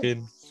here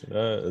working.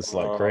 It's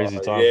like crazy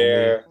time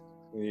for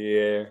me.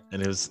 Yeah.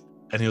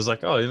 And he was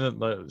like,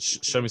 oh,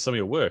 show me some of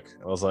your work.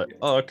 I was like,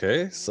 oh,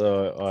 okay.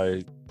 So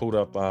I pulled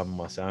up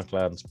my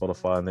SoundCloud and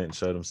Spotify, and then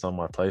showed him some of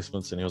my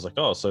placements. And he was like,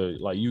 oh, so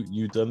like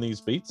you done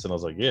these beats? And I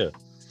was like, yeah.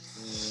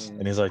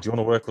 And he's like, do you want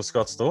to work with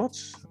Scott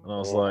Storch? And I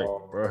was like,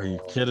 bro, are you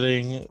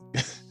kidding?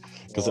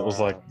 Because it was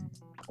like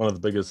one of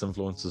the biggest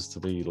influences to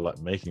be like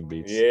making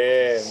beats.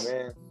 Yeah,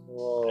 man.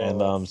 Whoa.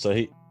 And so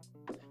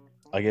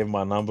I gave him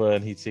my number,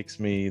 and he texted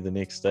me the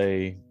next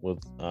day with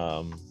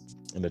an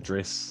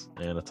address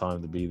and a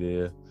time to be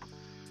there.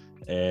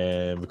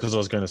 And because I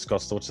was going to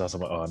Scott Storch's house,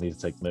 I'm like, oh, I need to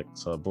take Nick.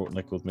 So I brought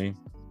Nick with me.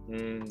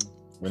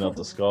 Went up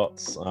to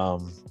Scott's,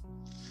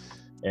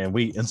 and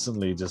we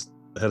instantly just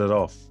hit it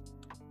off.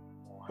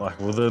 Like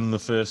within the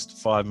first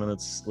 5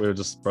 minutes, we were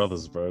just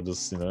brothers, bro.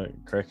 Just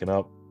cracking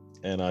up.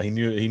 And he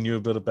knew a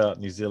bit about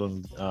New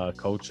Zealand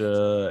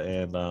culture,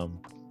 and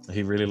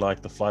he really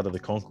liked the Flight of the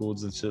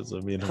Conchords and shit.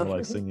 So me and him were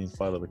like singing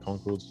Flight of the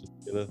Conchords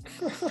together.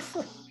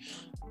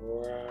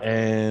 Wow.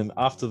 And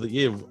after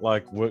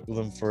like worked with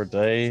him for a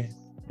day,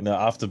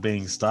 after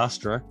being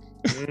starstruck,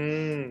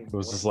 it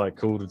was just like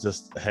cool to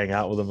just hang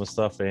out with him and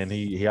stuff. And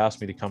he asked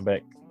me to come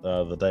back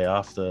the day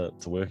after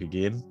to work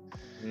again.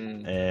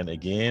 And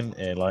again,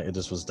 and like it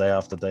just was day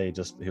after day.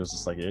 He was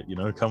just like,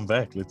 come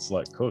back, let's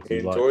like cook. He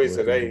enjoys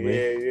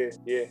it,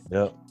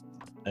 yeah.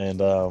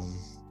 And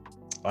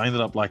I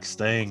ended up like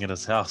staying at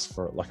his house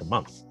for like a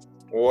month.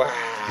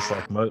 Just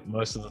Wow. like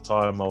most of the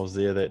time I was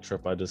there that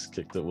trip, I just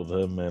kicked it with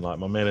him, and like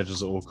my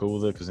managers are all cool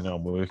there because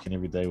I'm working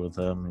every day with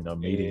him,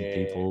 meeting Yeah.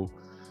 people,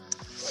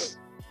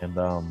 and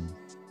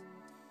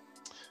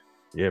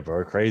yeah,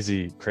 bro,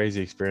 crazy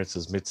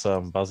experiences. Met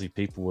some buzzy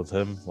people with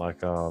him.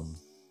 Like I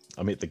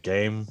met the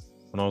game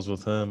when I was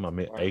with him. I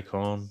met Wow.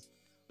 Akon.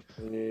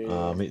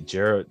 Yeah. I met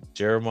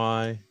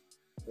Jeremiah.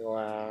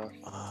 Wow.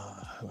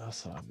 Who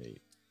else did I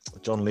meet?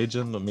 John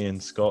Legend. Me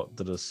and Scott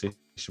did a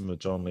session with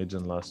John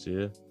Legend last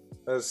year.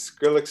 That's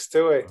Skrillex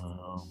too, eh?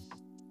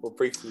 Or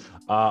briefly.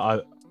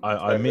 I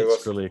Yeah, met it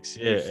was Skrillex,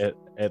 brief.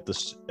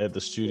 at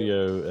the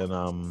studio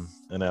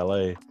in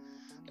LA,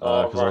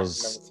 Oh,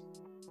 because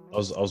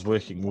right. I was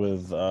working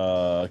with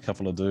a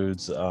couple of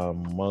dudes.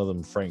 One of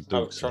them, Frank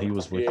Dukes, and he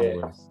was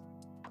working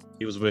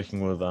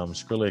with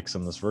Skrillex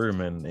in this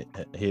room, and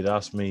he'd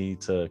asked me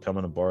to come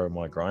in and borrow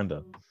my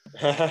grinder.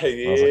 Yeah.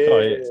 I was like,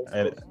 oh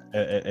yeah,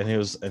 and he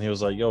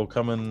was like, yo,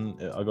 come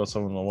in, I got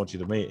someone I want you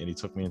to meet, and he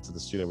took me into the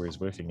studio where he's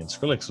working, and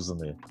Skrillex was in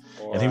there,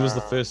 and he was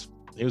the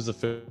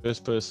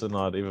first person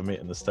I'd ever met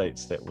in the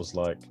States that was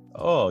like,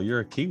 oh,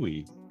 you're a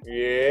Kiwi.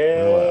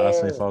 Yeah. Like,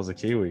 asked me if I was a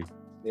Kiwi.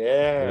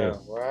 Yeah.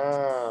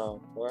 Wow.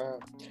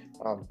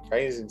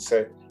 Amazing.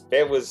 So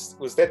that was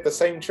that the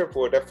same trip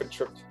or a different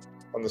trip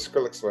on the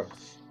Skrillex one?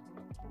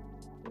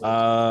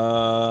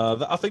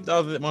 I think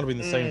that might have been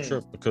the same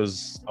trip,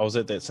 because I was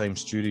at that same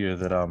studio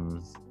that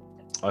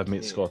I've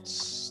met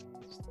Scott's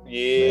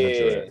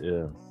manager at.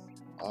 Yeah.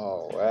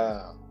 Oh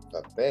wow.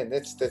 But man,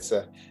 that's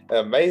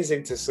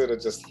amazing to sort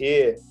of just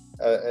hear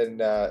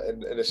in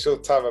a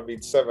short time. I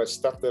mean, so much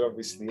stuff that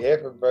obviously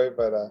happened, bro.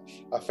 But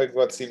I think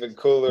what's even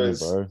cooler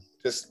is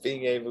just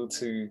being able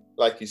to,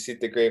 like you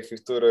said, the Grand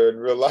Theft Auto in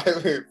real life,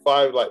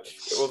 five, like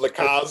all the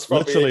cars.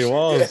 Literally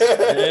was.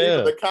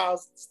 Yeah. The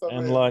cars and stuff.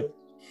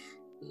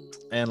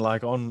 And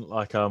like on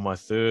my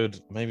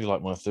third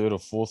or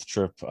fourth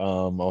trip,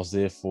 I was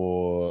there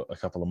for a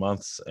couple of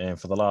months, and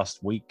for the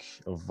last week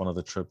of one of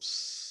the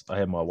trips, I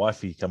had my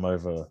wifey come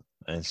over,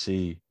 and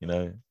she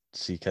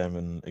came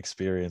and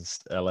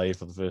experienced LA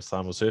for the first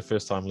time. It was her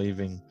first time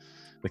leaving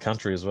the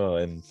country as well,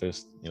 and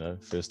first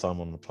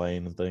time on the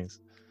plane and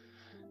things.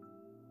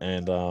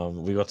 And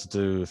we got to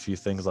do a few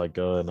things like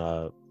go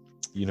in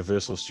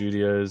Universal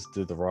Studios,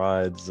 do the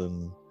rides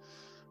and a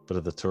bit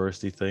of the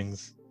touristy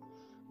things.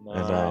 Nice.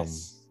 And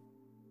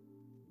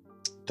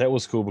that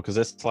was cool, because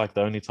that's like the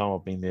only time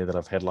I've been there that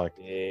I've had like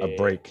a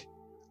break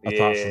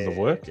apart from the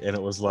work, and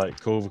it was like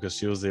cool because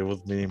she was there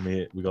with me, and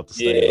we got to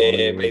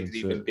stay. Yeah, made it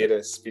even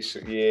better.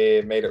 Special.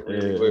 Yeah, made it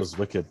really work. It was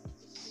wicked.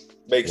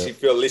 Makes you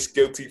feel less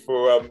guilty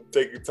for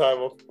taking time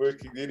off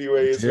working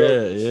anyway as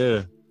well.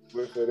 Yeah.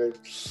 With it.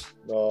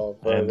 No,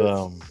 and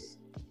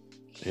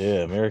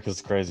yeah, America's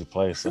a crazy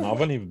place, and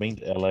I've only been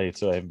to LA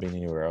too. I haven't been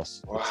anywhere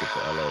else except for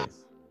LA.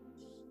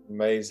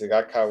 Amazing.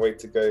 I can't wait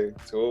to go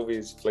to all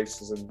these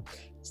places, and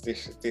it's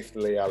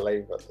definitely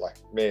LA, but like,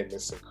 man,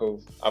 there's some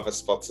cool other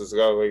spots as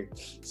well.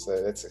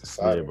 So that's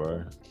exciting.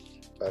 Yeah,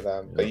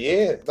 bro. But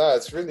yeah, no,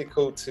 it's really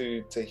cool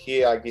to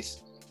hear. I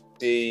guess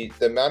the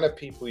amount of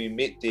people you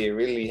met there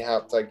really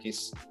helped, I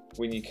guess,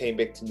 when you came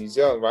back to New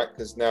Zealand, right?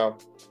 Because now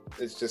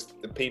it's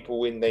just the people,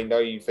 when they know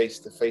you face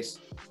to face,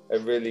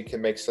 it really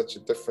can make such a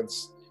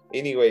difference.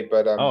 Anyway,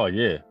 but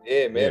yeah,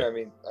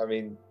 man.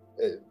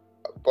 Yeah.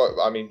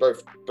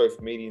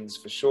 Both mediums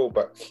for sure.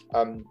 But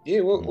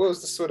what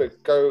was the sort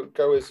of go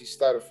as you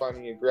started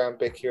finding your ground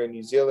back here in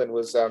New Zealand?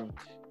 Was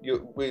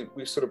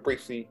we sort of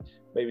briefly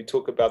maybe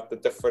talk about the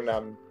different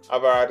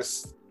other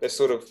artists that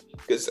sort of,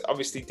 because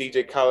obviously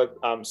DJ Khaled,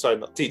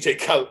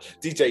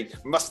 DJ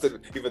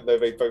Mustard, even though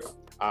they both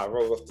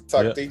roll off the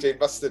tongue. DJ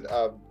Mustard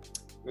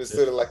was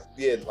sort of like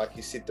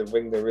you said, the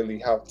ring that really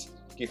helped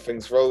get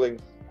things rolling.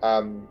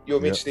 You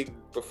were mentioning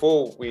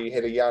before we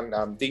had a young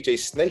DJ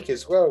Snake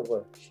as well.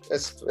 Well,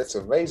 that's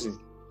amazing.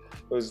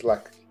 It was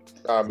like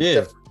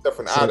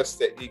different artists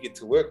that you get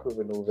to work with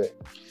and all that.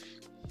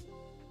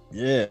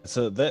 Yeah,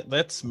 so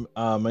that's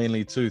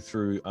mainly too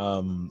through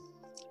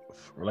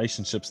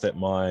relationships that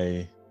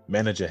my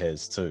manager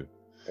has too.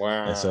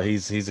 Wow. And so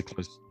he's a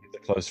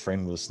close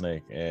friend with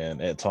Snake,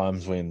 and at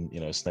times when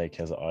Snake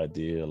has an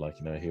idea, like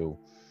he'll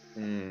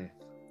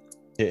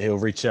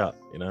reach out,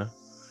 and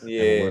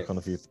work on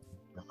a few things.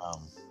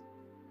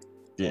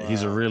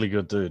 He's a really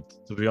good dude.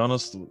 To be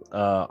honest,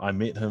 I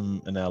met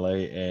him in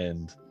LA,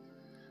 and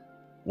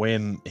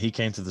when he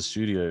came to the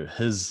studio,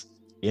 his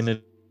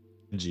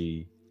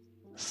energy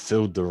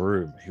filled the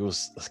room. He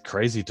was a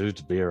crazy dude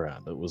to be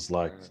around. It was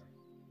like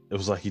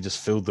he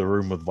just filled the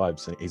room with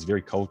vibes, and he's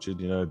very cultured,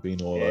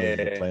 been all over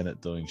the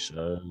planet doing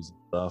shows and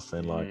stuff,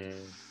 and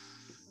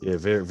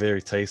very,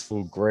 very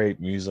tasteful. Great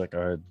music. I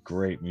heard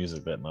great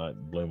music that night.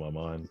 It blew my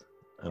mind.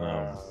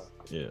 And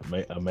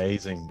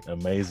amazing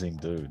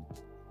dude.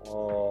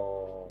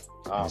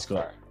 He's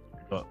got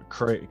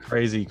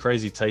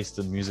crazy taste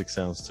in music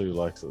sounds too.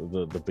 Like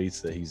the beats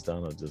that he's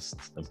done are just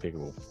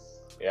impeccable.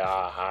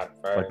 Yeah,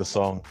 like the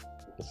song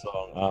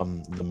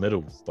The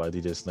Middle by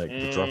DJ Snake.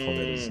 The drop on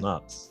it is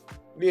nuts.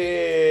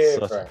 Yeah,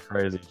 such a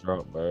crazy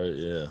drop, bro.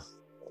 Yeah.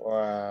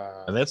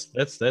 Wow. And that's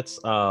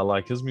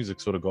like his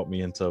music sort of got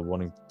me into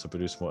wanting to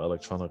produce more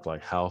electronic,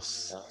 like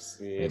house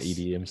and Yes.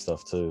 EDM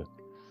stuff too.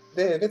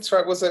 Yeah, that's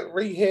right. Was it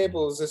Rehab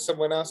or was there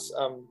someone else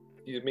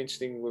you're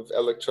mentioning with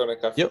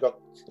electronic? I Yep. forgot.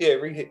 Yeah,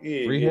 Rehab.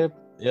 Yeah, Rehab,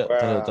 yeah,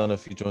 Wow. done a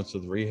few joints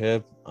with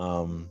Rehab.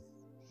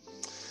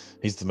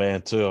 He's the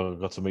man too. I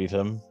got to meet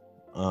him.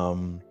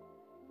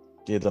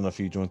 Yeah, done a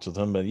few joints with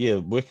him, but yeah,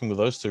 working with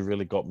those two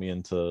really got me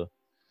into,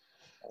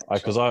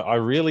 because I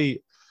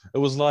really, it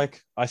was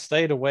like I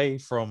stayed away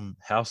from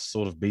house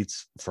sort of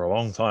beats for a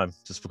long time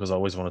just because I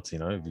always wanted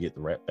to, get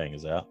the rap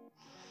bangers out.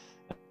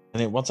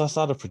 And then once I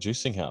started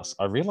producing house,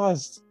 I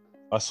realized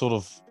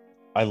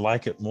I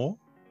like it more.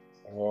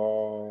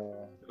 Oh.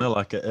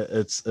 Like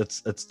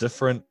it's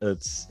different. You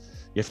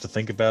have to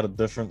think about it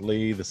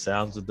differently. The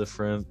sounds are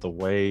different. The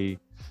way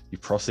you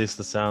process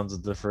the sounds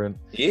are different.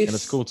 Yes. And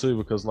it's cool too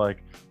because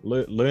like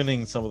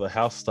learning some of the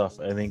house stuff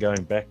and then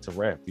going back to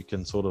rap, you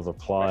can sort of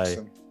apply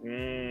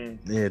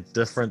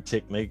different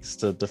techniques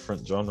to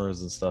different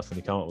genres and stuff, and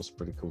you come up with some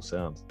pretty cool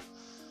sounds.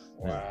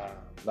 Wow.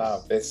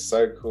 No, that's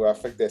so cool. I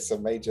think that's a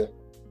major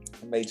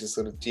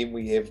sort of gem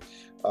we have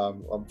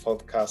on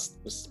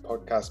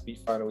podcast Beat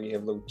Final. We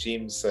have little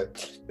gems, so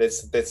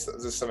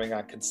that's something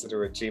I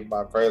consider a gem,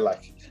 my bro.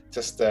 Like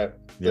just to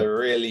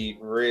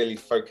really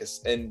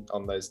focus in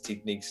on those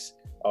techniques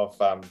of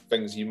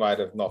things you might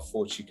have not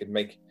thought you could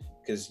make,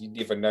 because you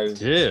never know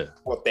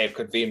what that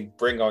could then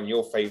bring on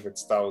your favorite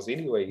styles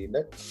anyway,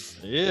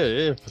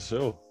 Yeah, for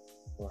sure.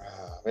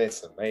 Wow,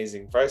 that's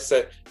amazing, bro.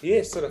 So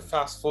sort of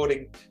fast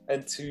forwarding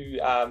into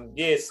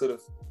sort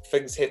of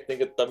things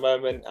happening at the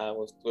moment.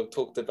 We've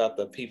talked about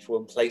the people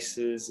and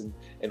places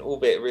and all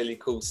that really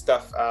cool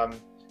stuff. So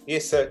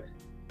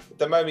at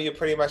the moment you're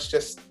pretty much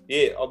just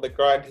on the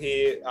grind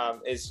here,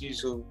 as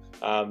usual,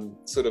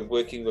 sort of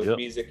working with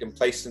music and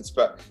placements.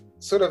 But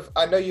sort of,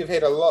 I know you've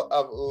had a lot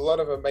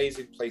of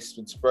amazing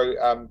placements,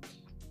 bro.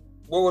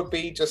 What would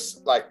be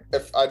just like,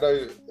 if I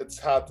know it's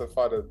hard to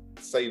find a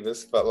say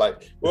this, but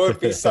like, what would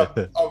be some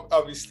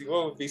obviously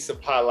what would be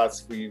some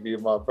highlights for you,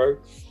 my bro?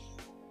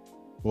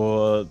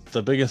 Well,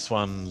 the biggest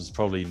one was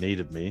probably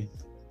Needed Me,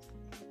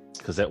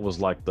 because that was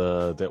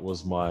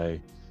my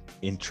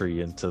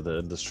entry into the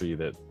industry,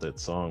 that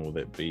song or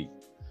that beat.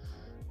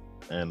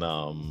 And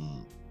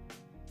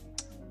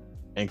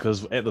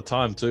because at the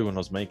time too, when I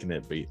was making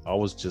that beat, I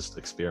was just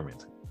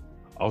experimenting.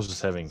 I was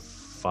just having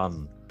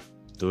fun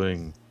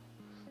doing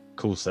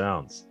cool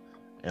sounds,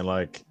 and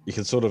like you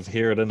can sort of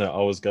hear it in it.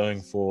 I was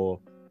going for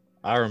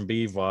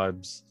R&B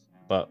vibes,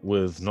 but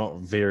with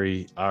not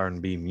very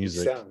R&B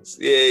music. Sounds.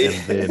 Yeah.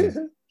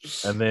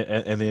 And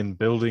then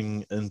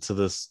building into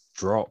this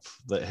drop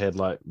that had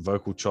like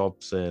vocal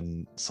chops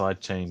and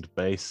side-chained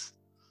bass.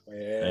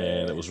 Yeah.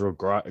 And it was real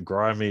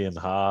grimy and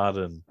hard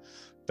and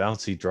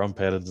bouncy drum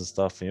patterns and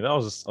stuff. I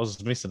was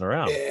just messing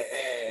around.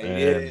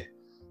 And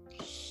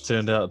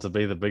turned out to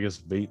be the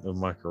biggest beat of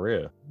my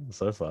career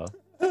so far.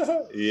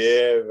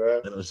 Yeah,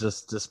 man. And it was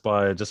just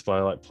by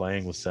like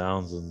playing with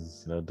sounds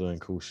and doing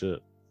cool shit,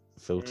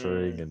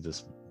 filtering and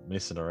just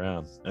messing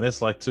around. And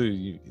it's like too,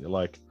 you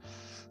like,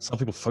 some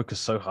people focus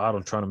so hard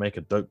on trying to make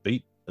a dope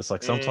beat. It's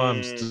like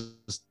sometimes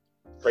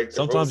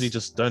you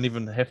just don't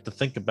even have to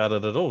think about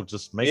it at all.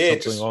 Just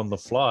make something on the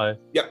fly.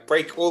 Yep,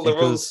 break all the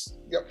rules.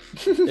 Yep.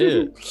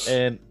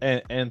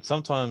 And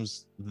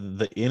sometimes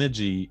the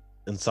energy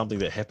in something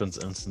that happens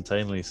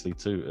instantaneously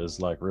too is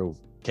like real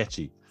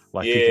catchy.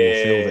 Like people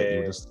will feel that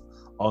you're just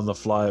on the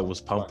fly. It was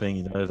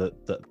pumping. That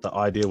the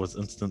idea was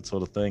instant,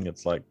 sort of thing.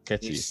 It's like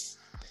catchy. Yes.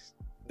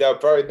 Now,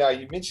 bro. Now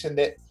you mentioned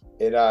that.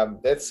 And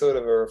that's sort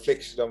of a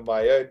reflection on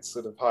my own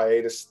sort of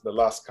hiatus the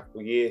last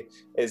couple of years,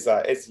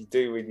 as you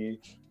do when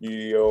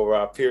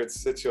your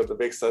parents sit you on the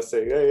backside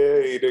saying,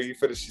 hey, you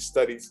finish your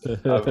studies,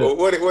 or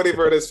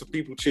whatever it is for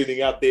people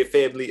tuning out their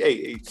family.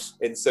 Hey.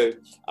 And so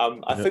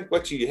I think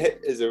what you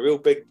hit is a real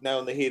big nail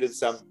on the head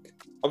is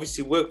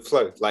obviously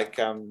workflow.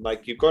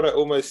 Like you've got to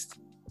almost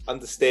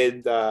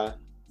understand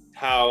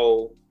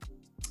how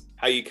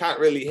you can't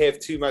really have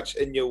too much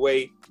in your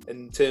way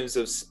in terms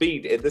of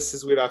speed. And this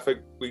is when I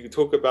think we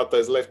talk about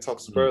those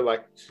laptops, bro.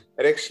 Like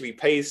it actually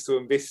pays to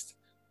invest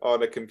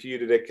on a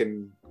computer that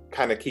can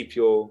kind of keep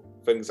your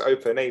things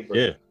open, bro?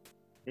 Yeah,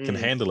 can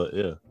handle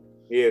it,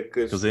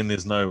 because then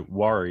there's no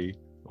worry,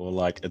 or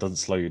like it doesn't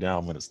slow you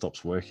down when it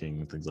stops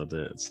working and things like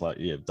that. It's like,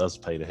 it does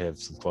pay to have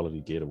some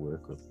quality gear to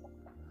work with.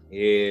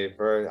 Yeah,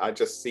 bro. I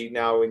just see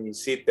now when you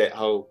said that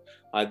whole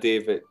idea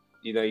of it,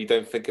 you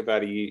don't think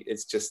about it.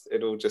 It's just,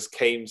 it all just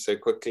came so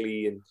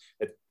quickly, and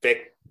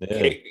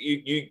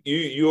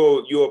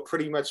you're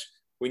pretty much,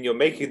 when you're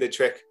making the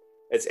track,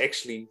 it's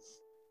actually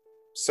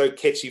so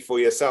catchy for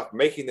yourself.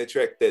 Making the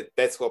track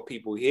that's what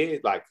people hear.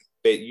 Like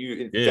that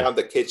you found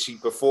it catchy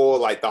before,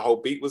 like the whole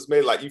beat was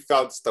made. Like you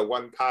found just the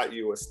one part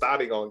you were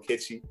starting on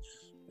catchy,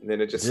 and then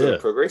it just sort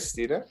of progressed.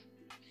 It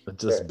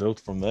just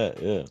built from that.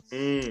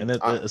 And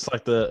it's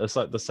like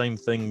the same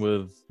thing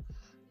with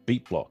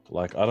beat block.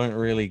 Like I don't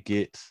really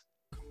get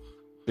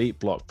beat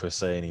block per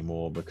se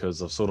anymore,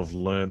 because I've sort of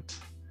learnt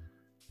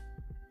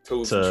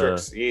tools and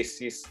tricks.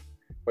 Yes.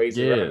 Ways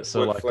around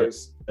so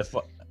workflows. like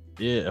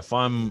if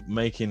I'm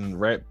making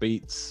rap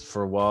beats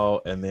for a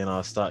while and then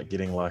I start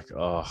getting like,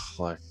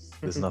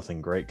 there's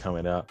nothing great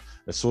coming out.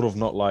 It's sort of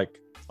not like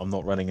I'm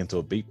not running into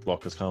a beat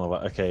block. It's kind of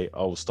like, okay,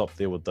 I'll stop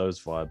there with those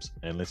vibes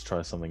and let's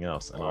try something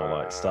else. And I'll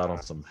like start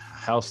on some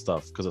house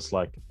stuff because it's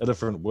like a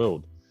different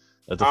world,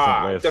 a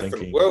different way of different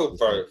thinking. World,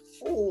 bro.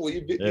 Ooh,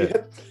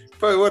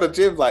 bro, what a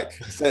gym! Like,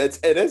 so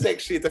it is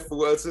actually a different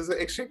world. So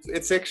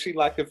it's actually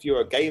like if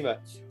you're a gamer,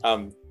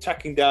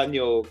 tracking down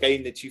your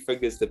game that you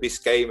think is the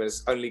best game, and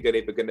it's only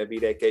ever going to be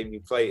that game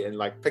you play, and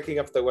like picking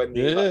up the one.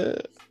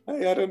 Like,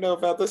 hey, I don't know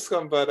about this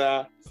one, but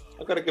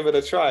I've got to give it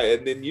a try.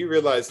 And then you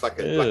realize, like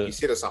you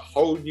said, it's a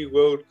whole new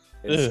world.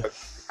 And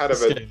so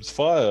this game's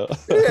fire.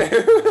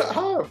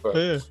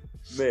 Bro.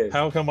 Man.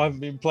 How come I've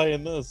been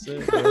playing this?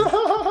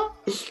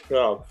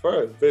 Oh,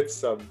 bro,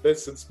 that's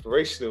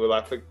inspirational.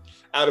 I think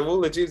out of all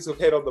the gyms we've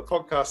had on the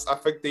podcast, I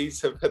think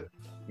these have hit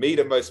me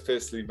the most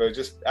personally, bro.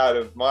 Just out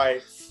of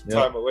my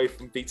time away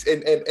from beats,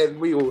 and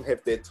we all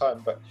have that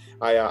time, but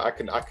I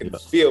can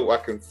feel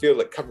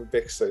it coming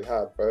back so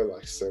hard, bro.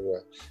 Like,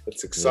 so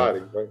it's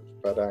exciting, bro.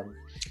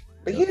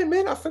 But yeah,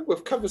 man, I think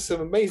we've covered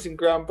some amazing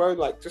ground, bro.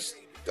 Like, just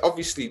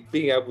obviously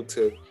being able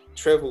to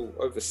travel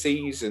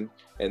overseas and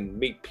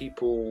meet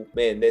people,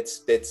 man,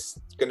 that's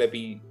gonna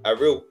be a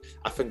real,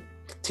 I think,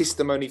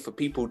 testimony for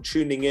people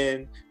tuning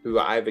in who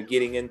are either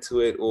getting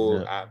into it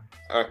or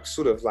are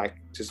sort of like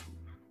just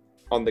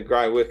on the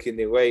grind, working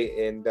their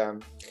way. And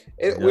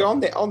we're on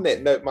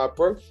that note, my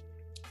bro.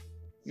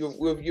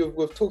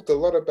 We've talked a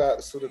lot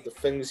about sort of the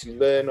things you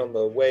learn on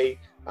the way.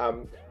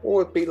 What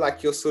would be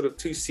like your sort of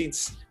 2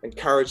 cents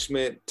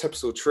encouragement,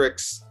 tips or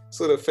tricks,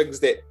 sort of things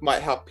that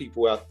might help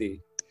people out there?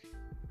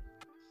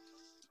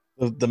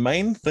 The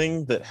main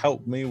thing that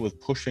helped me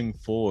with pushing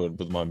forward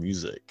with my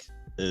music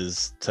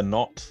is to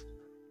not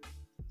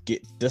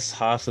get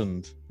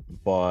disheartened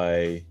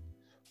by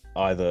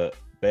either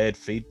bad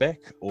feedback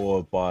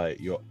or by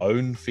your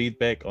own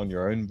feedback on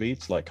your own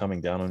beats, like coming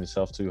down on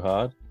yourself too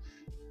hard.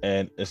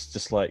 And it's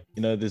just like,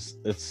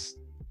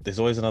 there's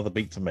always another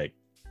beat to make.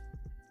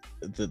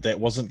 That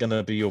wasn't going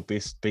to be your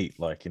best beat.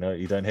 Like,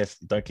 you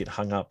don't get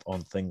hung up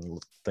on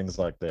things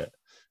like that,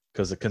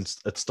 because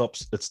it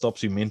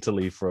stops you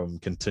mentally from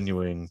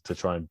continuing to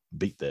try and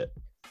beat that.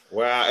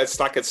 Wow, it's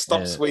like it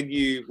stops when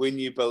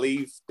you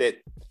believe that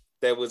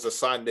there was a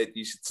sign that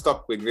you should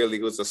stop, when really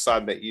it was a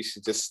sign that you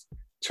should just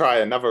try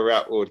another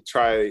route or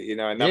try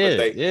another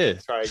day. Yeah,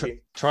 try again.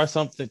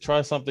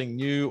 Try something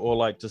new, or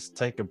like just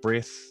take a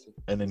breath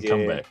and then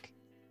come back.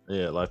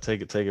 Yeah, like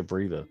take a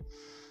breather.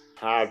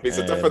 There's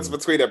a difference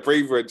between a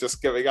breather and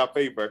just giving up,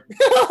 bro.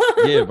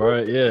 Yeah,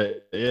 bro.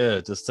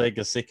 Yeah. Just take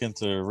a second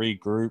to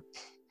regroup.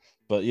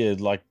 But yeah,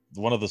 like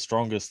one of the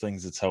strongest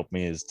things that's helped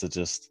me is to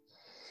just,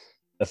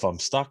 if I'm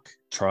stuck,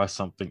 try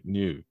something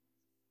new.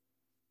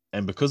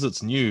 And because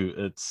it's new,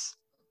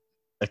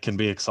 it can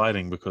be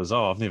exciting because,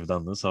 I've never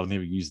done this, I've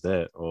never used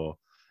that,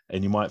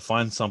 and you might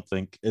find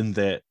something in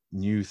that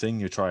new thing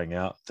you're trying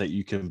out that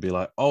you can be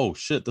like, oh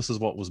shit, this is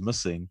what was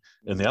missing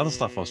in the other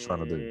stuff I was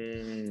trying to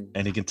do.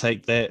 And you can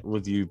take that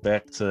with you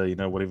back to,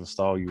 whatever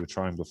style you were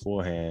trying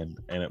beforehand,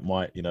 and it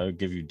might,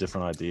 give you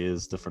different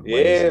ideas, different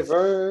ways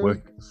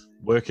of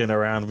working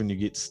around when you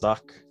get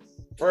stuck.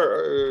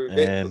 Bro,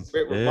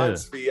 that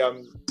reminds me,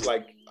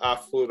 like, I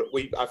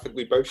think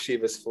we both share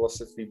this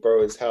philosophy,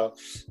 bro, is how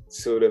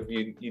sort of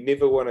you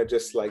never want to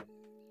just like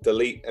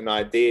delete an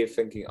idea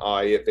thinking,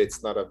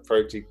 that's not a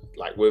project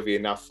like worthy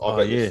enough of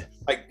it. Yeah.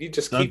 Like, you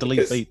just don't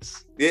delete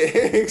beats. Yeah,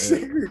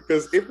 exactly.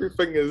 Because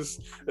everything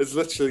is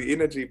literally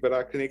energy. But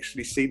I can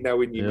actually see now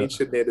when you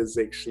mention that is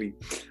actually,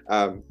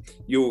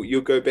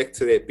 you'll go back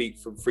to that beat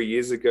from 3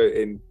 years ago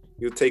and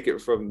you'll take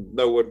it from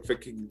no one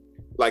thinking.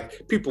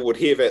 Like, people would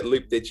hear that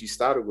loop that you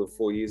started with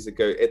 4 years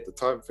ago at the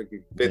time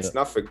thinking that's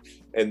nothing,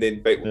 and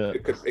then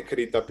it could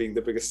end up being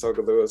the biggest song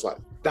of the world. It's like,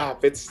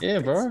 that's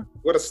bro,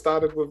 what I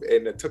started with,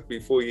 and it took me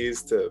 4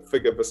 years to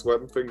figure this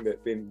one thing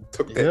that then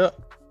took that.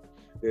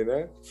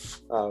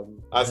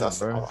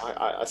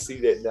 I see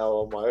that now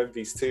on my own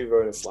beats too, bro,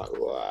 and it's like,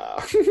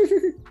 wow.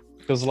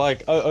 Because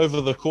like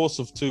over the course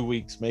of 2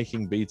 weeks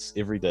making beats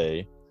every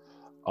day,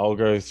 I'll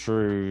go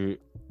through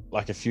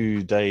like a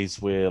few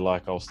days where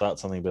like I'll start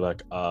something and be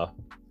like,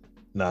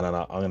 no,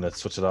 I'm gonna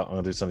switch it up, I'm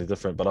gonna do something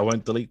different, but I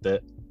won't delete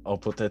that. I'll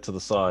put that to the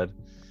side,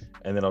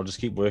 and then I'll just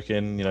keep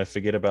working,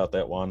 forget about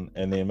that one,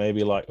 and then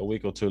maybe like a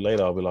week or two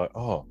later I'll be like,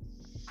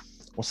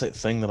 what's that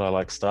thing that I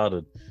like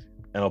started,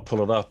 and I'll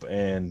pull it up,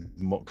 and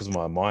because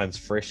my mind's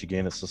fresh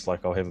again, it's just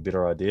like I'll have a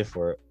better idea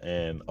for it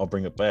and I'll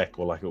bring it back,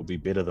 or like it'll be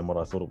better than what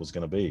I thought it was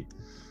going to be.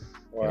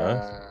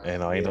 Wow.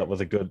 And I end up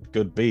with a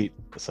good beat.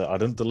 So I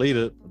didn't delete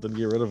it, I didn't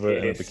get rid of it,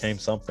 and it became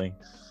something.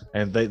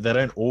 And they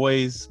don't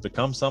always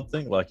become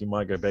something. Like, you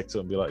might go back to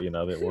it and be like,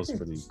 that was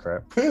pretty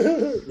crap.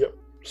 Yep.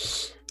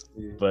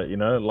 Yeah.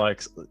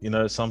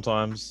 But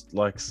sometimes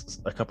like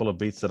a couple of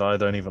beats that I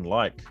don't even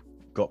like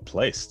got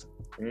placed.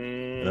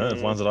 You know,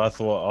 Mm. ones that I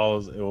thought I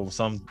was, or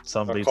some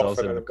Not beats I was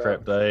having a confident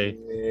crap about. day.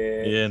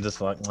 Yeah. Yeah, and just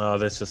like, oh,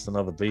 that's just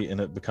another beat, and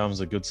it becomes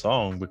a good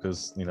song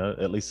because, you know,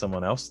 at least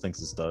someone else thinks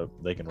it's dope.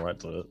 They can write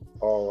to it.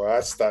 Oh, well,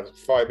 I started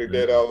finding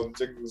Yeah. that on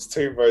jingles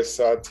too, bro.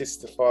 So I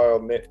testify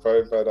on that,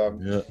 bro. But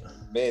Yeah.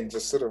 man,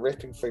 just sort of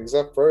wrapping things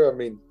up, bro. I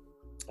mean,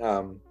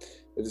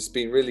 it's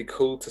been really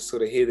cool to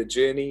sort of hear the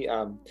journey.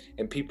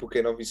 And people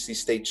can obviously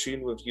stay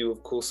tuned with you,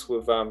 of course,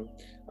 with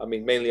I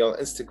mean, mainly on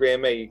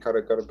Instagram. You kind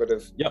of got a bit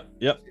of Yep.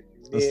 yeah.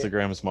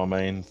 Instagram is my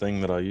main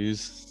thing that I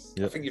use.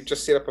 I Yep. think you've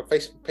just set up a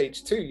Facebook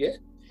page too, yeah?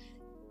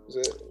 Is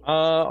it?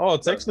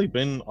 It's actually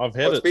been, I've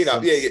had It's it been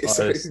up, yeah. since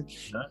So, I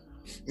you know,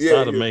 yeah,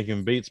 started yeah.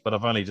 making beats, but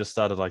I've only just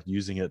started like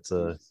using it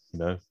to, you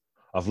know,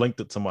 I've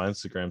linked it to my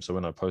Instagram, so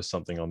when I post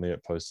something on there,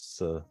 it posts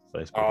to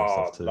Facebook and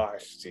Oh, stuff too.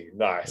 nice, G,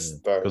 nice.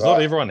 Because not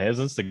everyone has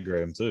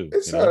Instagram too.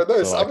 It's You know?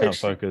 nice. So I can't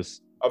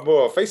focus I'm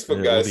more a Facebook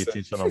all guy. the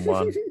attention on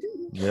one.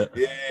 Yeah.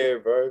 Yeah,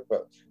 bro.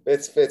 But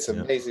that's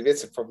Yeah. amazing.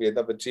 That's probably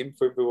another gem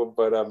for everyone.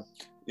 But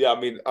yeah, I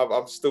mean,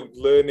 I'm still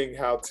learning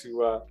how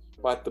to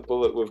bite the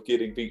bullet with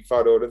getting beat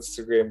photo on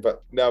Instagram.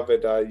 But now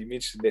that you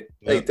mentioned that,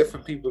 hey,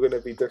 different people are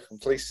going to be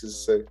different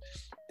places. So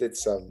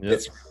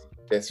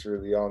that's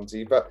really on,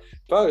 G. But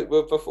Bo,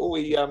 well, before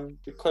we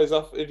close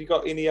off, have you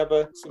got any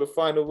other sort of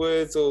final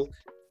words or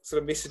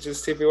sort of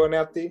messages to everyone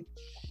out there?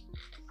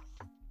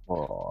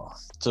 Oh,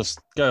 just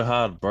go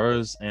hard,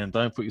 bros, and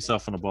don't put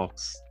yourself in a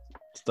box.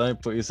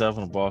 Don't put yourself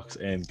in a box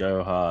and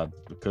go hard,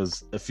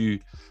 because if you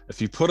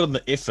put in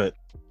the effort,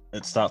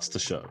 it starts to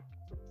show.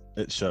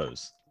 It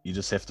shows. You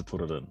just have to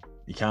put it in.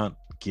 You can't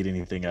get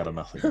anything out of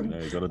nothing. You know,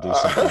 you got to do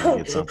something to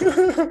get something.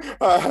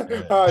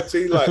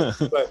 Gee,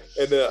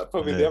 and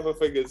probably the other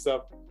thing is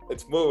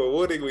it's more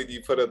rewarding when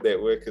you put in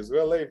that work as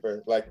well,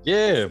 bro. Like,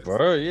 yeah,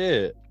 bro,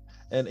 yeah.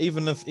 And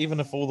even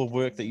if all the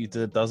work that you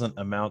did doesn't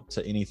amount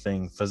to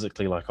anything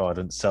physically, like, oh, I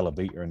didn't sell a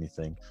beat or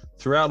anything,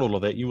 throughout all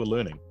of that, you were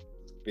learning.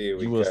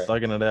 You were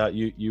thugging it out.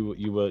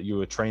 You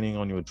were training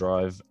on your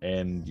drive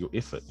and your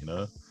effort, you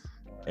know.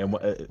 And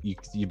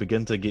you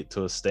begin to get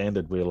to a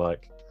standard where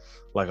like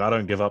I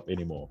don't give up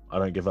anymore. I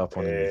don't give up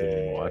on anything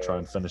anymore. I try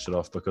and finish it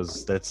off,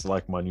 because that's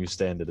like my new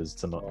standard, is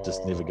to not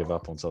just never give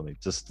up on something.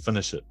 Just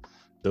finish it.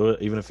 Do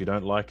it, even if you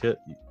don't like it.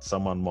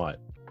 Someone might.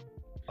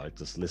 Like,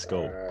 just let's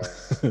go.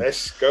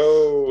 Let's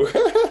go.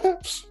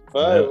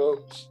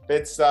 Well,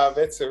 that's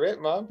a wrap,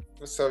 man.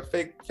 So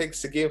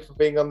thanks again for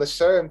being on the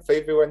show, and for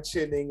everyone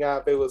tuning.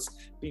 There was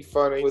Beat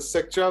Phono with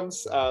Sick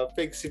Drums.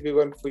 Thanks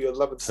everyone for your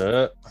love and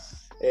support.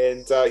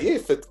 And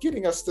for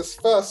getting us this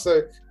far.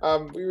 So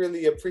we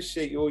really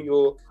appreciate all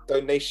your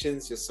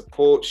donations, your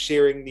support,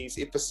 sharing these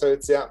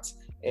episodes out.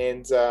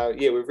 And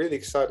we're really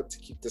excited to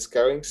keep this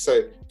going.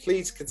 So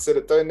please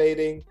consider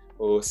donating,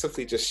 or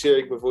simply just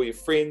sharing with all your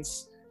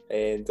friends.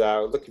 And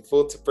looking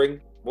forward to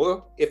bring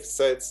more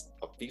episodes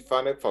of Beat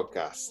Phono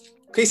Podcast.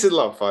 Peace and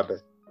love,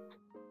 Father.